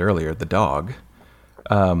we've mentioned earlier, the dog.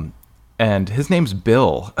 And his name's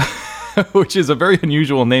Bill, which is a very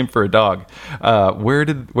unusual name for a dog. Where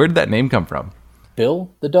did that name come from?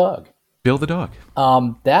 Bill the dog. Bill the dog.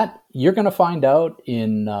 That you're going to find out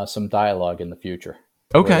in some dialogue in the future.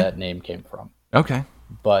 Okay. Where that name came from. Okay.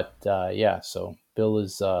 But so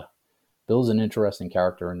Bill's an interesting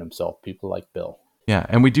character in himself. People like Bill. Yeah,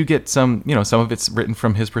 and we do get some of it's written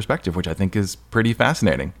from his perspective, which I think is pretty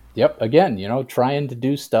fascinating. Yep. Again, trying to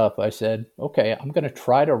do stuff. I said, okay, I'm going to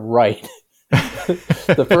try to write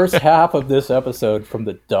the first half of this episode from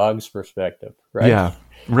the dog's perspective, right? Yeah,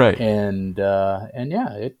 right. And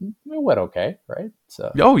it went okay, right?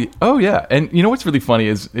 So. Oh yeah, and what's really funny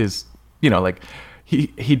is like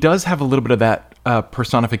he does have a little bit of that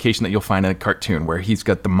personification that you'll find in a cartoon where he's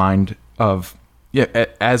got the mind of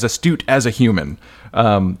as astute as a human.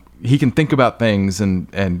 He can think about things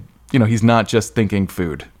and he's not just thinking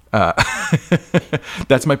food.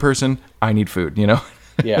 That's my person. I need food.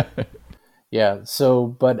 Yeah. So,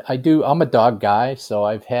 but I'm a dog guy. So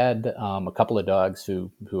I've had a couple of dogs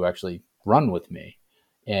who actually run with me.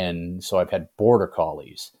 And so I've had border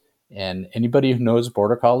collies, and anybody who knows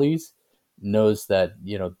border collies knows that,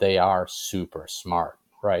 they are super smart.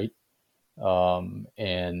 Right.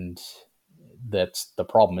 And that's the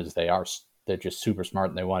problem is they're just super smart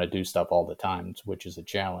and they want to do stuff all the time, which is a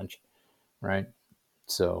challenge. Right.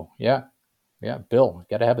 So, yeah, Bill,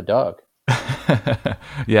 got to have a dog.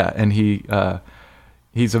 Yeah, and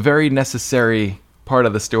he's a very necessary part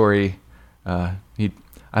of the story. I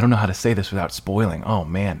don't know how to say this without spoiling. Oh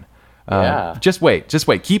man. Just wait.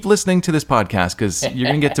 Keep listening to this podcast because you're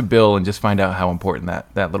gonna get to Bill and just find out how important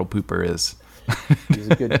that little pooper is. He's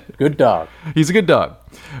a good dog. He's a good dog.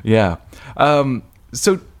 Yeah.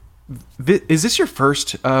 So is this your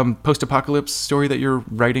first post-apocalypse story that you're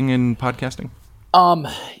writing and podcasting?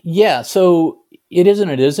 Yeah. So it isn't.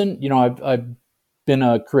 I've been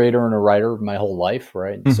a creator and a writer my whole life,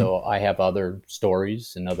 right? Mm-hmm. So I have other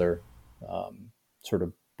stories and other sort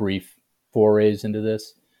of brief forays into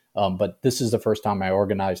this. But this is the first time I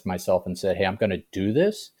organized myself and said, hey, I'm going to do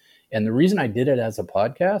this. And the reason I did it as a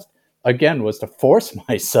podcast, again, was to force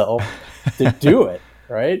myself to do it,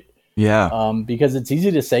 right? Yeah. Because it's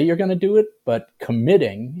easy to say you're going to do it, but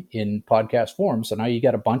committing in podcast form. So now you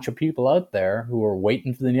got a bunch of people out there who are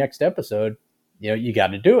waiting for the next episode. You got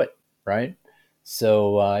to do it, right?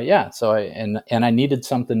 So So I needed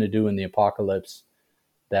something to do in the apocalypse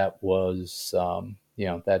that was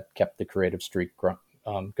that kept the creative streak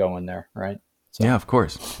going there, right? So. Yeah, of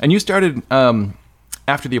course. And you started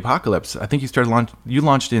after the apocalypse. I think you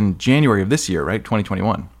launched in January of this year, right?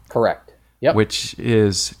 2021. Correct. Yep. Which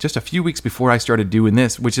is just a few weeks before I started doing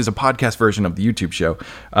this, which is a podcast version of the YouTube show.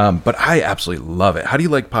 But I absolutely love it. How do you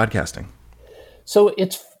like podcasting? So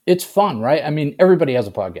it's fun, right? I mean, everybody has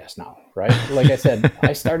a podcast now, right? Like I said,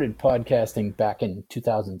 I started podcasting back in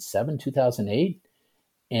 2007, 2008,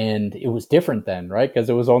 and it was different then, right? Because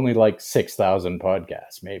it was only like 6,000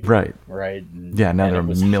 podcasts, maybe. Right. And, yeah, now there are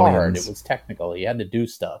millions. Hard. It was technical. You had to do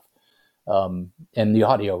stuff. And the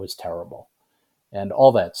audio was terrible. And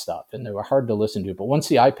all that stuff. And they were hard to listen to. But once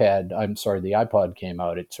the iPod came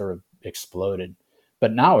out, it sort of exploded.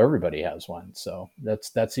 But now everybody has one. So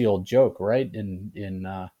that's the old joke, right?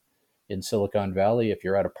 In Silicon Valley, if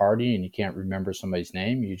you're at a party and you can't remember somebody's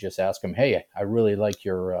name, you just ask them, hey, I really like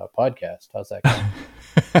your podcast. How's that going?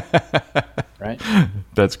 Right?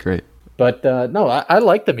 That's great. But no, I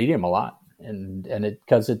like the medium a lot. And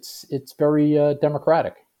because it's very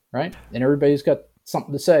democratic, right? And everybody's got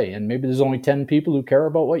something to say, and maybe there's only 10 people who care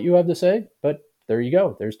about what you have to say, but there you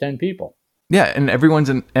go, there's 10 people. Yeah, and everyone's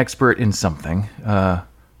an expert in something,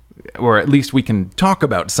 or at least we can talk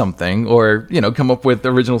about something, or come up with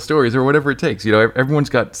original stories or whatever it takes. Everyone's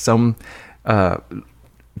got some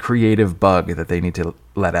creative bug that they need to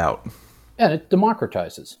let out. And it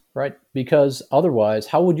democratizes, right? Because otherwise,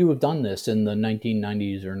 how would you have done this in the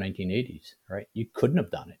 1990s or 1980s, right? You couldn't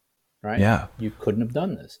have done it, right? Yeah. You couldn't have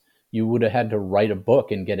done this. You would have had to write a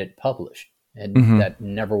book and get it published. And that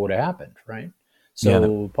never would have happened, right?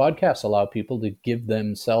 So podcasts allow people to give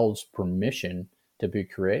themselves permission to be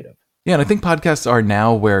creative. Yeah, and I think podcasts are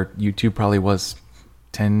now where YouTube probably was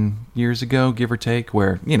 10 years ago, give or take,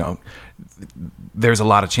 where, there's a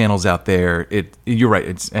lot of channels out there. You're right,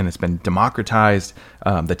 it's been democratized.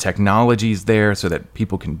 The technology's there so that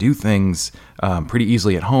people can do things pretty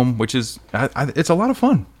easily at home, which is, it's a lot of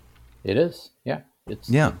fun. It is, yeah. It's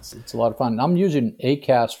a lot of fun. I'm using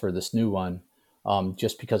Acast for this new one,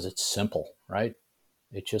 just because it's simple, right?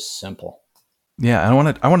 It's just simple. Yeah, I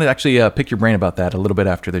want to actually pick your brain about that a little bit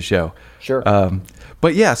after the show. Sure.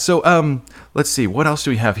 But yeah, so let's see, what else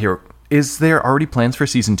do we have here? Is there already plans for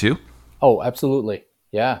season 2? Oh, absolutely.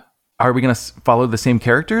 Yeah. Are we going to follow the same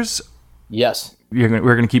characters? Yes.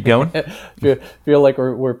 we're gonna keep going. Feel like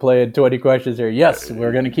we're playing 20 questions here. Yes,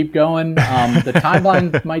 we're going to keep going. The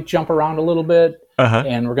timeline might jump around a little bit,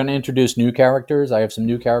 and we're going to introduce new characters. I have some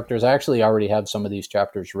new characters. I actually already have some of these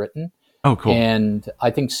chapters written. Oh, cool. And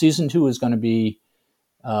I think season 2 is going to be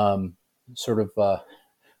sort of,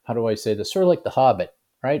 how do I say this? Sort of like The Hobbit,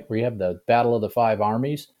 right? Where you have the Battle of the Five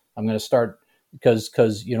Armies. I'm going to start because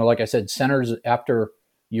like I said, centers after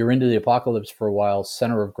you're into the apocalypse for a while,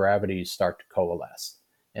 center of gravity start to coalesce.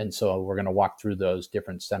 And so we're going to walk through those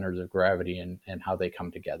different centers of gravity and how they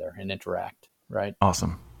come together and interact, right?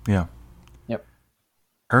 Awesome. Yeah. Yep.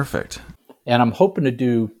 Perfect. And I'm hoping to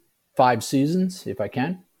do 5 seasons if I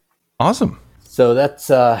can. Awesome. So that's,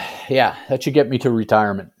 that should get me to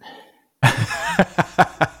retirement.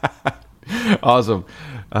 Awesome.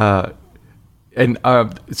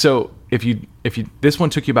 So if you this one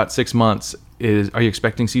took you about 6 months, are you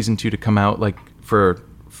expecting season 2 to come out like for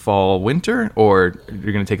fall, winter, or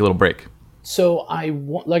you're going to take a little break? So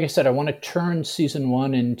like I said, I want to turn season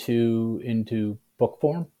 1 into book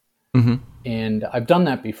form. Mm-hmm. And I've done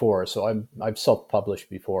that before. So I've self-published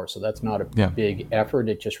before. So that's not a big effort.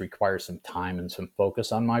 It just requires some time and some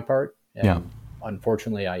focus on my part. And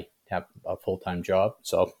unfortunately, I have a full-time job.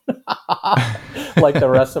 So like the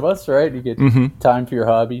rest of us, right? You get time for your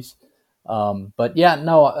hobbies. But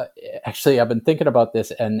actually I've been thinking about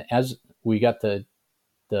this, and as we got to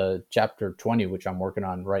the chapter 20, which I'm working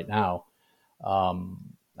on right now,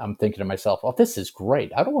 I'm thinking to myself, oh, this is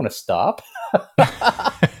great. I don't want to stop.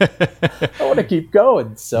 I want to keep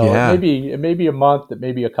going. So maybe a month,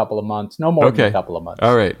 maybe a couple of months, no more than a couple of months.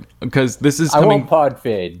 All right. Because this is I won't pod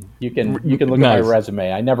fade. You can look at my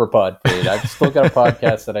resume. I never pod fade. I've still got a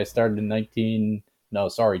podcast that I started in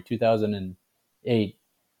 2008.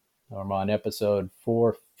 I'm on episode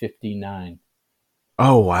 459.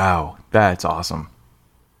 Oh, wow. That's awesome.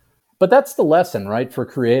 But that's the lesson, right? For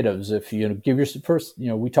creatives, if you give yourself first,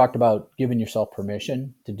 we talked about giving yourself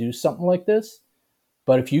permission to do something like this.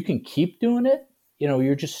 But if you can keep doing it,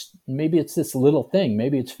 you're just, maybe it's this little thing,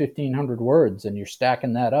 maybe it's 1,500 words and you're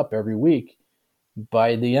stacking that up every week.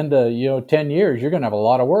 By the end of, 10 years, you're going to have a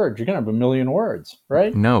lot of words. You're going to have 1 million words,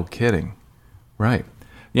 right? No kidding. Right.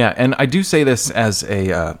 Yeah, and I do say this as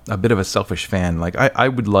a bit of a selfish fan. Like, I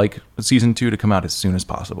would like season 2 to come out as soon as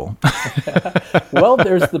possible. Well,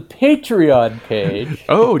 there's the Patreon page.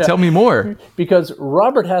 Oh, tell me more. Because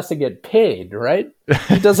Robert has to get paid, right?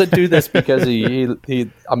 He doesn't do this because he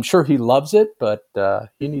I'm sure he loves it, but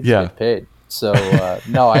he needs to get paid. So,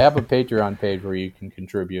 no, I have a Patreon page where you can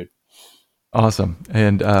contribute. Awesome.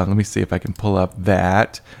 And let me see if I can pull up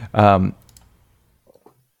that.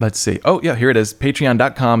 Let's see. Oh, yeah, here it is.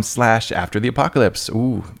 Patreon.com/aftertheapocalypse.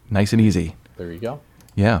 Ooh, nice and easy. There you go.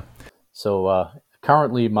 Yeah. So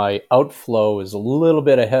currently my outflow is a little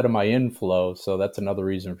bit ahead of my inflow. So that's another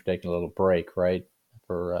reason for taking a little break, right?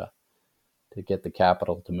 To get the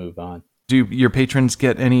capital to move on. Do your patrons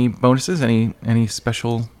get any bonuses? Any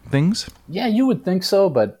special things? Yeah, you would think so,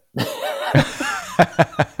 but...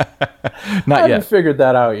 Not I yet. haven't figured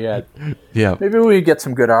that out yet. Yeah. Maybe when we get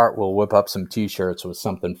some good art, we'll whip up some T-shirts with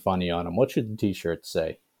something funny on them. What should the T-shirts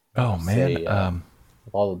say? Oh, man. Say,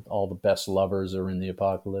 all the best lovers are in the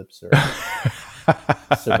apocalypse, or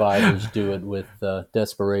survivors do it with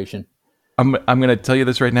desperation. I'm going to tell you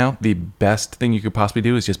this right now. The best thing you could possibly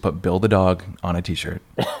do is just put Bill the dog on a T-shirt.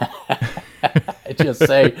 Just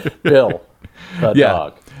say Bill the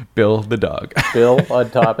dog. Bill the dog. Bill on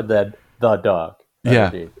top of that, the dog.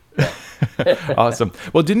 Yeah. Awesome.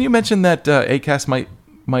 Well, didn't you mention that Acast might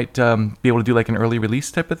be able to do like an early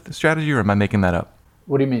release type of strategy, or am I making that up?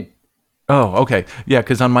 What do you mean? Oh, okay. Yeah,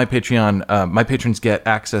 because on my Patreon, my patrons get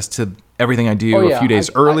access to everything I do a few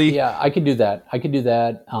days early. I could do that.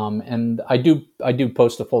 And I do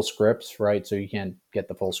post the full scripts, right? So you can't get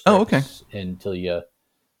the full scripts until you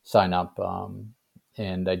sign up.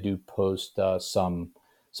 And I do post some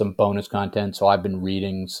bonus content. So I've been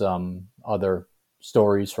reading some other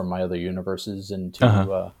stories from my other universes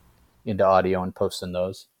into audio and posting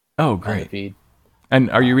those. Oh, great. On the feed.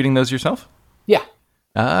 And are you reading those yourself? Yeah.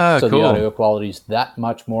 So cool. The audio quality is that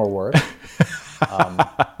much more work.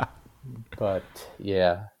 But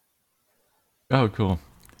yeah. Oh, cool.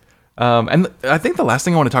 And I think the last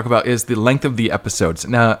thing I want to talk about is the length of the episodes.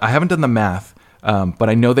 Now, I haven't done the math, but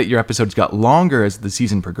I know that your episodes got longer as the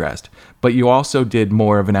season progressed. But you also did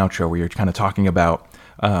more of an outro where you're kind of talking about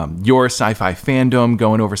your sci-fi fandom,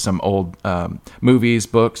 going over some old movies,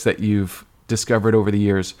 books that you've discovered over the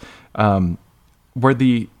years. Were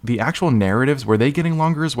the actual narratives, were they getting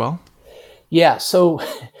longer as well? Yeah, so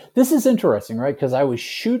this is interesting, right? Because I was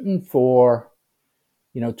shooting for,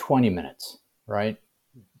 20 minutes, right?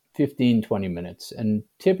 15, 20 minutes. And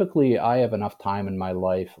typically I have enough time in my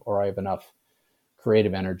life, or I have enough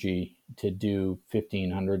creative energy to do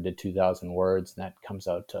 1,500 to 2,000 words. And that comes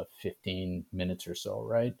out to 15 minutes or so,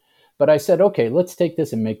 right? But I said, okay, let's take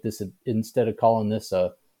this and make this, instead of calling this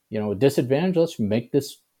a disadvantage, let's make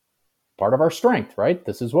this part of our strength, right?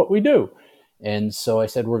 This is what we do. And so I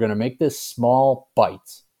said, we're going to make this small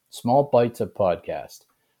bites of podcast.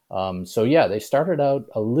 So yeah, they started out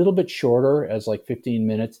a little bit shorter as like 15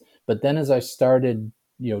 minutes, but then as I started,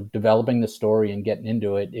 developing the story and getting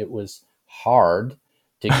into it, it was hard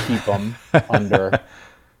to keep them under,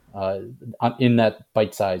 in that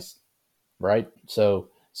bite size, right? So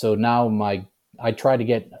now I try to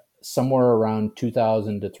get somewhere around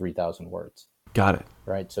 2,000 to 3,000 words. Got it.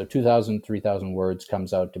 Right. So 2,000, 3,000 words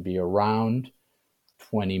comes out to be around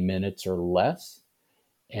 20 minutes or less.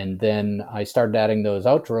 And then I started adding those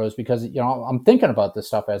outros because, I'm thinking about this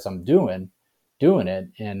stuff as I'm doing it.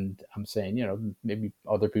 And I'm saying, maybe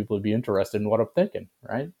other people would be interested in what I'm thinking.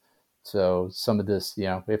 Right. So some of this,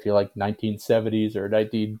 if you like 1970s or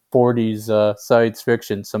 1940s science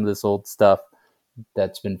fiction, some of this old stuff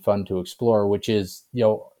that's been fun to explore, which is,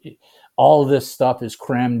 all of this stuff is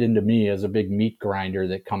crammed into me as a big meat grinder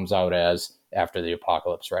that comes out as After the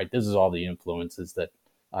Apocalypse, right? This is all the influences that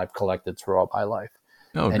I've collected throughout my life.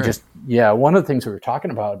 Oh, and great. One of the things we were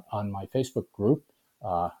talking about on my Facebook group,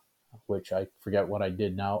 which I forget what I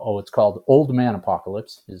did now. Oh, it's called Old Man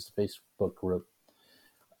Apocalypse, is the Facebook group.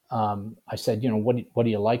 I said, what do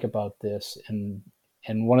you like about this? And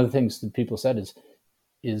one of the things that people said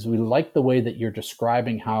is we like the way that you're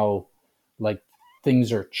describing how, like,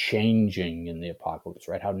 things are changing in the apocalypse,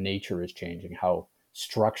 right? How nature is changing, how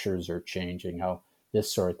structures are changing, how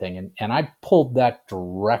this sort of thing. And I pulled that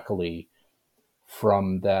directly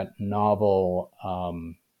from that novel,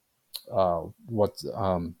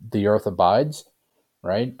 The Earth Abides,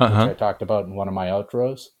 right? Which I talked about in one of my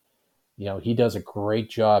outros. He does a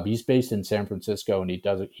great job. He's based in San Francisco, and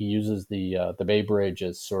he uses the Bay Bridge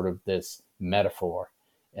as sort of this metaphor.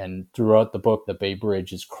 And throughout the book, the Bay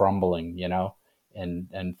Bridge is crumbling,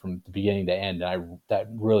 and from the beginning to end. And that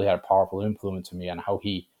really had a powerful influence on me on how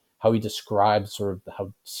he describes sort of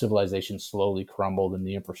how civilization slowly crumbled and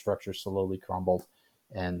the infrastructure slowly crumbled.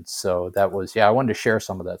 And so that was, I wanted to share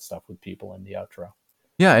some of that stuff with people in the outro.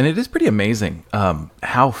 Yeah, and it is pretty amazing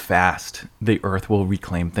how fast the Earth will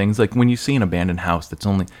reclaim things. Like when you see an abandoned house that's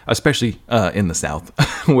only, especially in the South,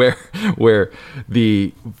 where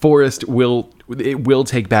the forest will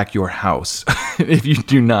take back your house if you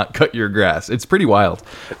do not cut your grass. It's pretty wild.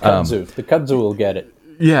 The kudzu will get it.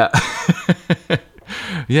 Yeah.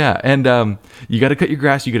 Yeah, and you got to cut your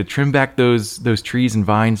grass. You got to trim back those trees and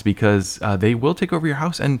vines because they will take over your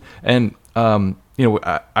house. And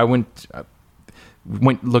I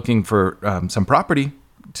went looking for some property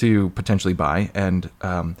to potentially buy, and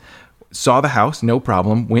saw the house, no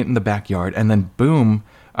problem. Went in the backyard, and then boom,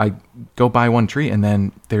 I go buy one tree, and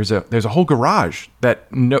then there's a whole garage that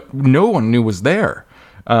no one knew was there,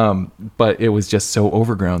 but it was just so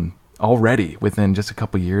overgrown already within just a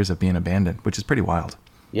couple of years of being abandoned, which is pretty wild.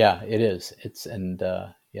 Yeah, it is.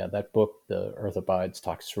 That book, The Earth Abides,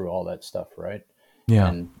 talks through all that stuff, right? Yeah,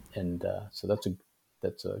 and so that's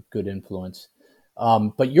a good influence.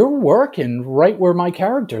 But you're working right where my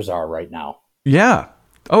characters are right now. Yeah.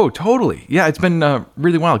 Oh, totally. Yeah, it's been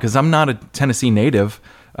really wild because I'm not a Tennessee native,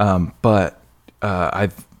 but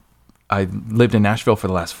I've lived in Nashville for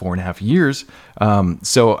the last 4.5 years.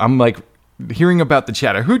 So I'm like hearing about the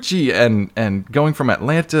Chattahoochee and going from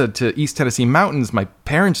Atlanta to East Tennessee mountains. My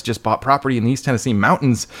parents just bought property in the East Tennessee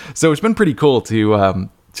mountains, so it's been pretty cool to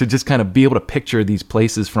just kind of be able to picture these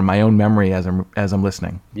places from my own memory as I'm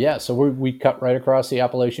listening. Yeah, so we cut right across the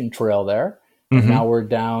Appalachian Trail there, and now we're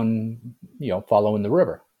down, following the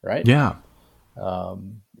river, right? Yeah.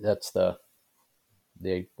 That's the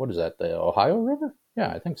what is that? The Ohio River? Yeah,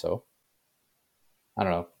 I think so. I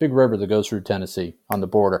don't know. Big river that goes through Tennessee on the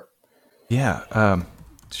border. Yeah.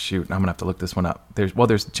 Shoot, I'm gonna have to look this one up. There's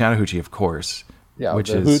the Chattahoochee, of course. Yeah, which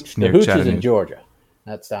the is Hooch, near the Hooch is Chattanooga. in Georgia.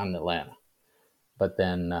 That's down in Atlanta. But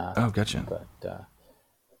then, Oh, gotcha. But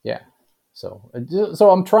yeah. So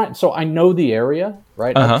I'm trying. So I know the area,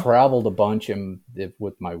 right? I've traveled a bunch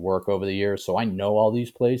with my work over the years, so I know all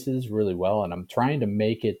these places really well. And I'm trying to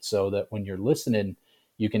make it so that when you're listening,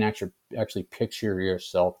 you can actually picture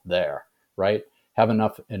yourself there, right? Have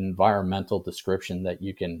enough environmental description that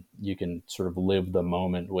you can sort of live the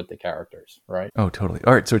moment with the characters, right? Oh, totally.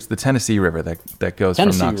 All right, so it's the Tennessee River that goes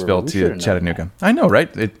Tennessee from Knoxville River. to Chattanooga. I know,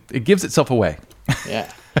 right? It gives itself away.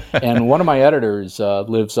 Yeah. And one of my editors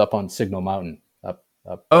lives up on Signal Mountain.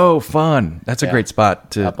 Up. Oh, fun! That's a great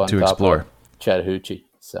spot to up on top explore. of Chattahoochee.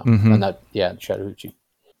 So, and that, Chattahoochee.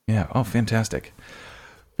 Yeah. Oh, fantastic.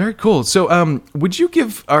 Very cool. So, would you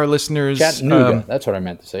give our listeners Chattanooga? That's what I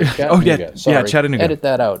meant to say. Chattanooga. Sorry. Chattanooga. Edit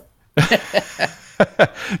that out.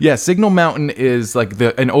 Yeah, Signal Mountain is like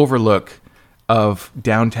an overlook of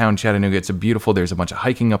downtown Chattanooga. It's there's a bunch of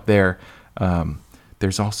hiking up there.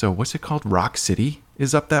 There's also, what's it called? Rock City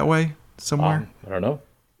is up that way somewhere. I don't know.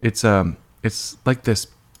 It's like this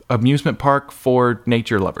amusement park for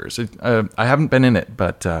nature lovers. I haven't been in it,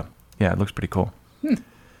 but yeah, it looks pretty cool.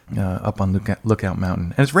 Up on Lookout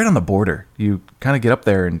Mountain, and it's right on the border. You kind of get up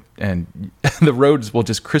there, and the roads will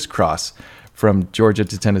just crisscross from Georgia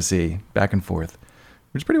to Tennessee, back and forth,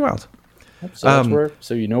 which is pretty wild.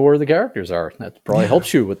 So you know where the characters are. That probably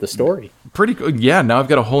helps you with the story. Pretty good. Yeah, now I've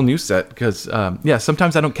got a whole new set because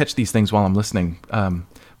sometimes I don't catch these things while I'm listening.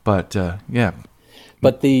 But yeah.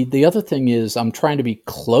 But the other thing is I'm trying to be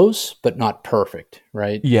close but not perfect,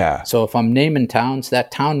 right? Yeah. So if I'm naming towns,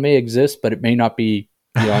 that town may exist, but it may not be.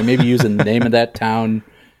 I may be using the name of that town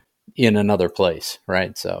in another place,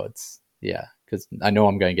 right? So it's because I know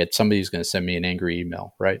I'm going to get somebody's going to send me an angry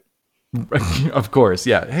email, right? Of course,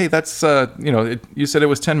 yeah. Hey, that's you said it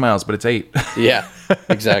was 10 miles, but it's 8. Yeah,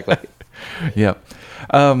 exactly. Yeah.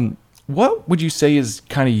 What would you say is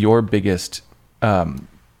kind of your biggest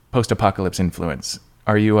post-apocalypse influence?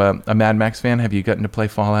 Are you a Mad Max fan? Have you gotten to play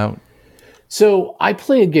Fallout? So I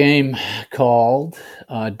play a game called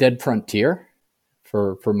Dead Frontier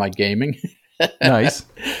for my gaming. Nice.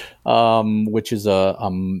 Which is a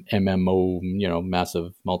MMO,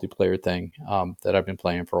 massive multiplayer thing that I've been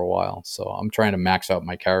playing for a while. So I'm trying to max out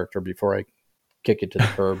my character before I kick it to the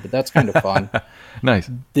curb, but that's kind of fun. Nice.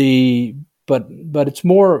 But it's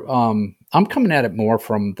more. I'm coming at it more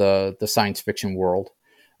from the science fiction world,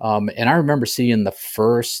 and I remember seeing the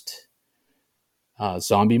first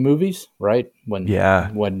zombie movies, right? When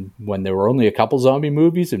there were only a couple zombie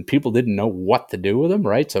movies and people didn't know what to do with them,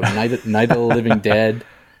 right? So Night of the Living Dead,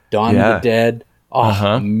 Dawn of the Dead,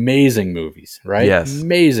 amazing movies, right? Yes.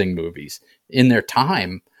 Amazing movies in their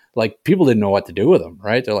time. Like people didn't know what to do with them,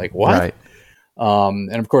 right? They're like, what? Right.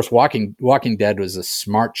 And of course, Walking Dead was a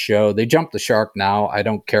smart show. They jumped the shark now. I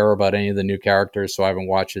don't care about any of the new characters, so I haven't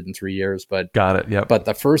watched it in 3 years. But got it. Yep. But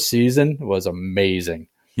the first season was amazing.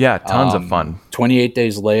 Yeah, tons of fun. 28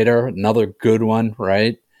 Days Later, another good one,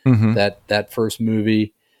 right? Mm-hmm. That first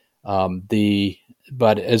movie.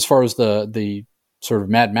 But as far as the sort of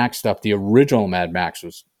Mad Max stuff, the original Mad Max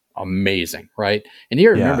was amazing, right? And you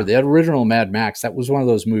remember that original Mad Max, that was one of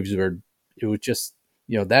those movies where it was just,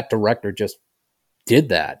 that director just did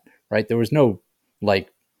that, right? There was no,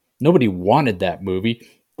 nobody wanted that movie.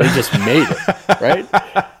 They just made it, right?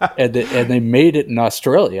 And they made it in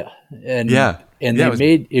Australia. And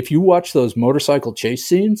if you watch those motorcycle chase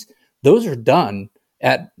scenes, those are done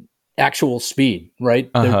at actual speed, right?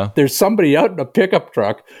 There's somebody out in a pickup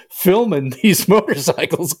truck filming these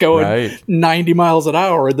motorcycles going 90 miles an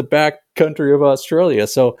hour in the back country of Australia.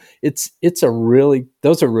 So those are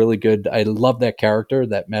really good. I love that character,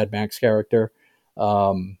 that Mad Max character.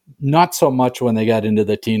 Not so much when they got into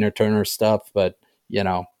the Tina Turner stuff, but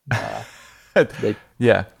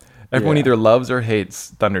everyone either loves or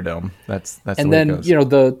hates Thunderdome. That's and the way then it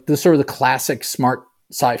goes. the sort of the classic smart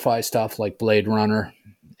sci-fi stuff like Blade Runner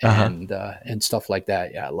and stuff like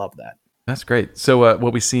that. Yeah, I love that. That's great. So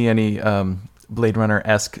will we see any Blade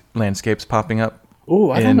Runner-esque landscapes popping up?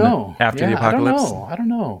 Oh, I don't know. After the apocalypse? I don't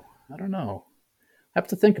know. I have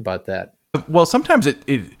to think about that. Well, sometimes it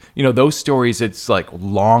those stories, it's like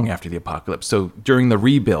long after the apocalypse. So during the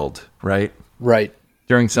rebuild, right? Right.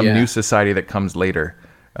 During some new society that comes later.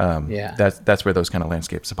 Yeah. That's where those kind of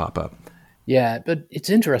landscapes pop up. Yeah, but it's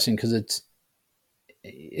interesting because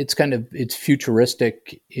it's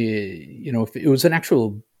futuristic. If it was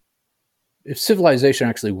if civilization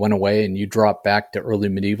actually went away and you drop back to early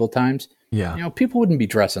medieval times, people wouldn't be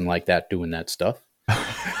dressing like that, doing that stuff.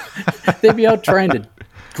 They'd be out trying to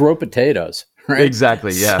grow potatoes, right?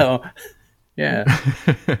 Exactly. Yeah. So, yeah.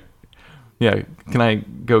 Yeah. Can I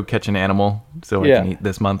go catch an animal so I can eat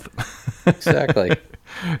this month? Exactly.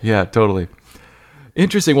 Yeah, totally.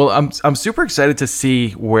 Interesting. Well, I'm super excited to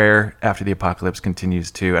see where After the Apocalypse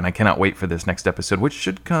continues to, and I cannot wait for this next episode, which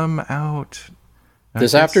should come out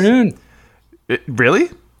this afternoon. Really?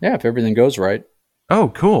 Yeah, if everything goes right. Oh,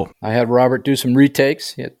 cool. I had Robert do some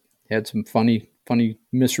retakes. He had some funny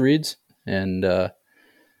misreads, and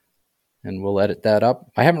we'll edit that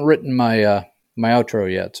up. I haven't written my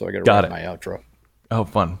outro yet, so I got to write my outro. Oh,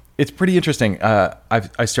 fun. It's pretty interesting.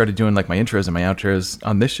 I started doing like my intros and my outros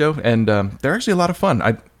on this show, and they're actually a lot of fun.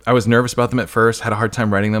 I was nervous about them at first, had a hard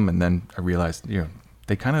time writing them, and then I realized,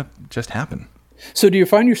 they kind of just happen. So do you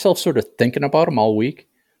find yourself sort of thinking about them all week?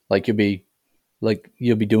 Like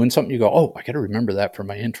you'll be doing something, you go, oh, I got to remember that for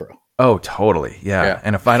my intro. Oh, totally. Yeah.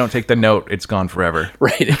 And if I don't take the note, it's gone forever.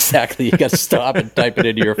 Right, exactly. You got to stop and type it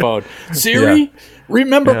into your phone. Siri,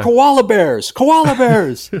 remember koala bears. Koala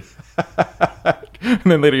bears. And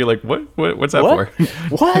then later you're like, what's that for?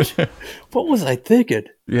 What? What was I thinking?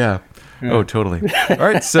 Yeah. Oh, totally. All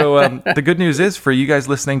right. So the good news is for you guys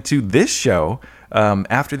listening to this show,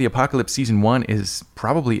 After the Apocalypse Season 1 is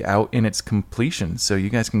probably out in its completion. So you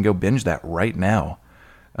guys can go binge that right now.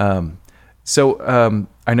 So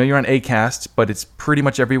I know you're on Acast, but it's pretty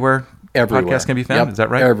much everywhere. Everywhere. Podcasts can be found. Yep. Is that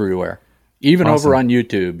right? Everywhere. Even awesome. over on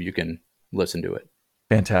YouTube, you can listen to it.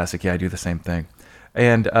 Fantastic. Yeah, I do the same thing.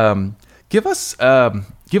 And give us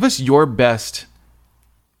your best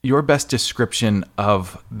description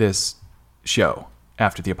of this show,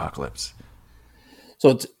 After the Apocalypse.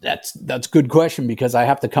 So that's a good question, because I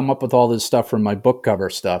have to come up with all this stuff from my book cover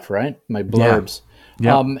stuff, right? My blurbs.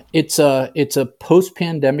 Yeah. It's a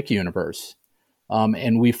post-pandemic universe,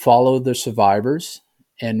 and we follow the survivors,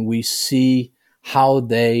 and we see how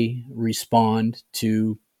they respond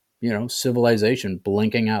to, civilization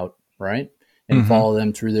blinking out, right? And follow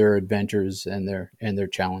them through their adventures and their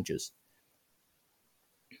challenges.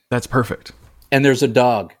 That's perfect. And there's a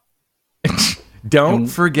dog. Don't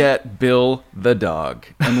forget Bill the dog.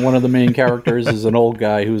 And one of the main characters is an old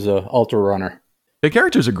guy who's a ultra runner. The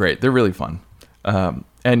characters are great. They're really fun.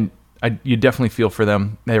 And you definitely feel for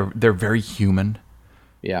them. They're very human.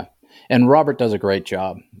 Yeah. And Robert does a great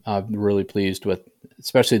job. I'm really pleased with,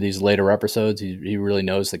 especially these later episodes. He really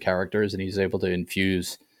knows the characters, and he's able to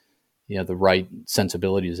infuse, the right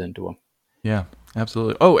sensibilities into them. Yeah,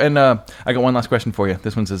 absolutely. Oh, and I got one last question for you.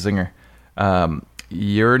 This one's a zinger.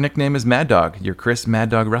 Your nickname is Mad Dog. You're Chris Mad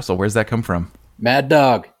Dog Russell. Where's that come from? Mad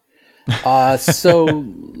Dog. So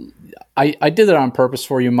I did it on purpose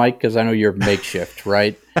for you, Mike, because I know you're makeshift,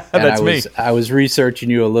 right? And That's me. I was researching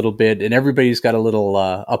you a little bit, and everybody's got a little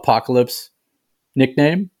apocalypse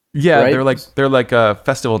nickname. Yeah, right? they're like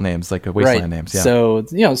festival names, like wasteland names. Yeah. So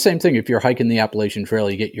same thing. If you're hiking the Appalachian Trail,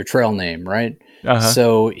 you get your trail name, right? Uh-huh.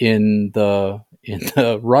 So in the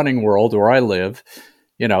running world where I live,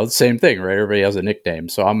 same thing, right? Everybody has a nickname.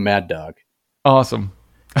 So I'm Mad Dog. Awesome.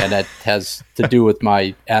 And that has to do with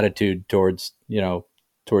my attitude towards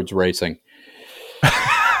racing.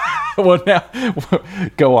 Well, now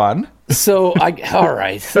go on. So all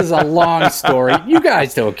right, this is a long story. You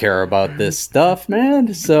guys don't care about this stuff,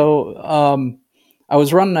 man. So I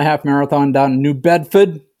was running a half marathon down in New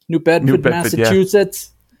Bedford,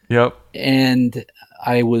 Massachusetts. Yeah. Yep. And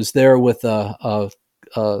I was there with a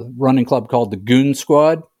running club called the Goon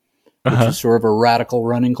Squad, which is sort of a radical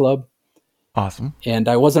running club. Awesome. And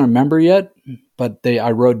I wasn't a member yet, but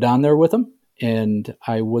I rode down there with them. And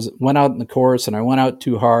I went out in the course, and I went out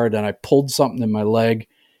too hard, and I pulled something in my leg.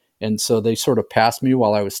 And so they sort of passed me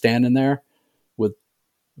while I was standing there with,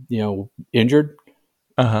 injured.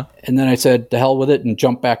 Uh-huh. And then I said, to hell with it, and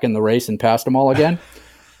jumped back in the race and passed them all again.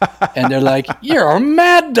 And they're like, you're a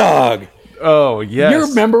Mad Dog. Oh, yes.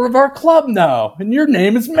 You're a member of our club now, and your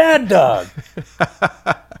name is Mad Dog.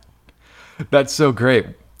 That's so great.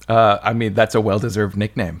 That's a well-deserved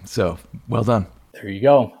nickname. So well done. There you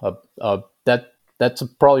go. That's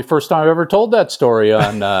probably first time I've ever told that story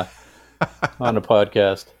on on a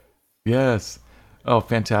podcast. Yes. Oh,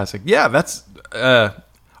 fantastic. Yeah, that's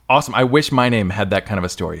awesome. I wish my name had that kind of a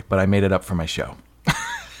story, but I made it up for my show.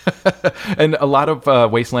 And a lot of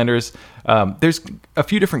Wastelanders, there's a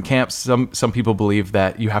few different camps. Some people believe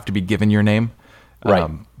that you have to be given your name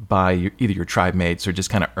by either your tribe mates or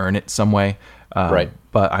just kind of earn it some way. Right.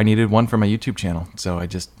 But I needed one for my YouTube channel, so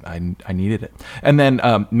I needed it. And then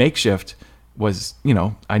Makeshift was,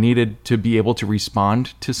 I needed to be able to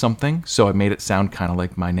respond to something, so I made it sound kind of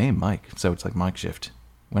like my name, Mike. So it's like Makeshift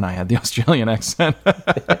when I had the Australian accent.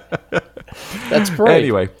 That's great.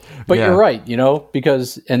 Anyway. But you're right,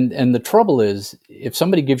 because, and the trouble is, if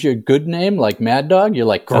somebody gives you a good name like Mad Dog, you're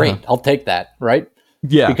like, great, I'll take that, right?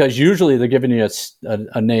 Yeah. Because usually they're giving you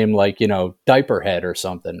a name like, Diaper Head or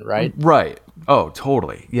something, right? Right. Oh,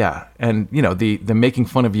 totally. Yeah. And, the making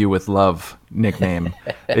fun of you with love nickname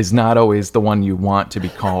is not always the one you want to be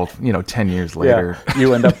called, 10 years later. Yeah.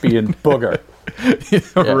 You end up being Booger.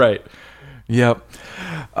 Yeah. Right. Yep.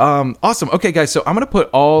 Awesome. Okay, guys. So I'm going to put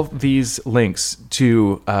all these links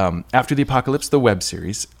to After the Apocalypse, the web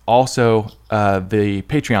series. Also, the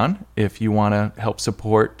Patreon, if you want to help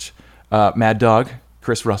support Mad Dog,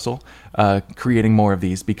 Chris Russell, creating more of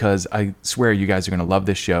these, because I swear you guys are going to love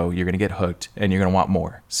this show. You're going to get hooked, and you're going to want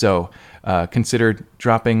more. So consider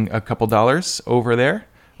dropping a couple dollars over there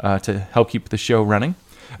to help keep the show running.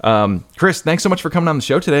 Chris, thanks so much for coming on the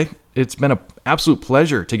show today. It's been an absolute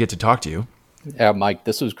pleasure to get to talk to you. Yeah, Mike,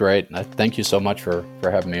 this was great. Thank you so much for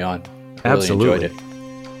having me on. I Absolutely. really enjoyed it.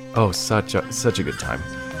 Oh, such a good time.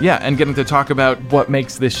 Yeah, and getting to talk about what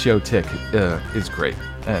makes this show tick is great.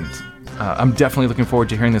 And I'm definitely looking forward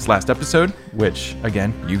to hearing this last episode, which,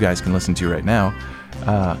 again, you guys can listen to right now.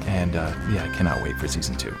 I cannot wait for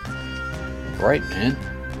season 2. Right, man.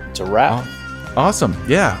 It's a wrap. Awesome.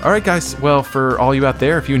 Yeah. All right, guys. Well, for all you out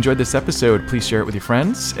there, if you enjoyed this episode, please share it with your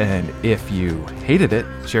friends. And if you hated it,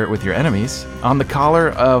 share it with your enemies on the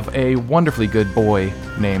collar of a wonderfully good boy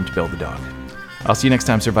named Bill the Dog. I'll see you next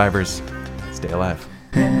time, survivors. Stay alive.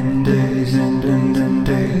 And days and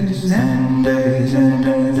days and days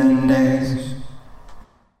and days.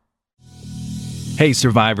 Hey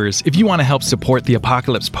survivors, if you want to help support The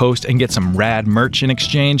Apocalypse Post and get some rad merch in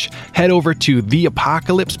exchange, head over to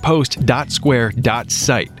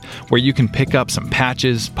theapocalypsepost.square.site, where you can pick up some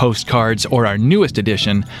patches, postcards, or our newest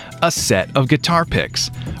edition, a set of guitar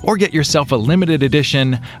picks. Or get yourself a limited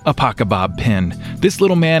edition Apocabob pin. This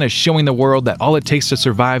little man is showing the world that all it takes to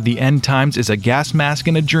survive the end times is a gas mask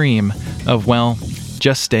and a dream of, well,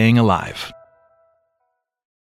 just staying alive.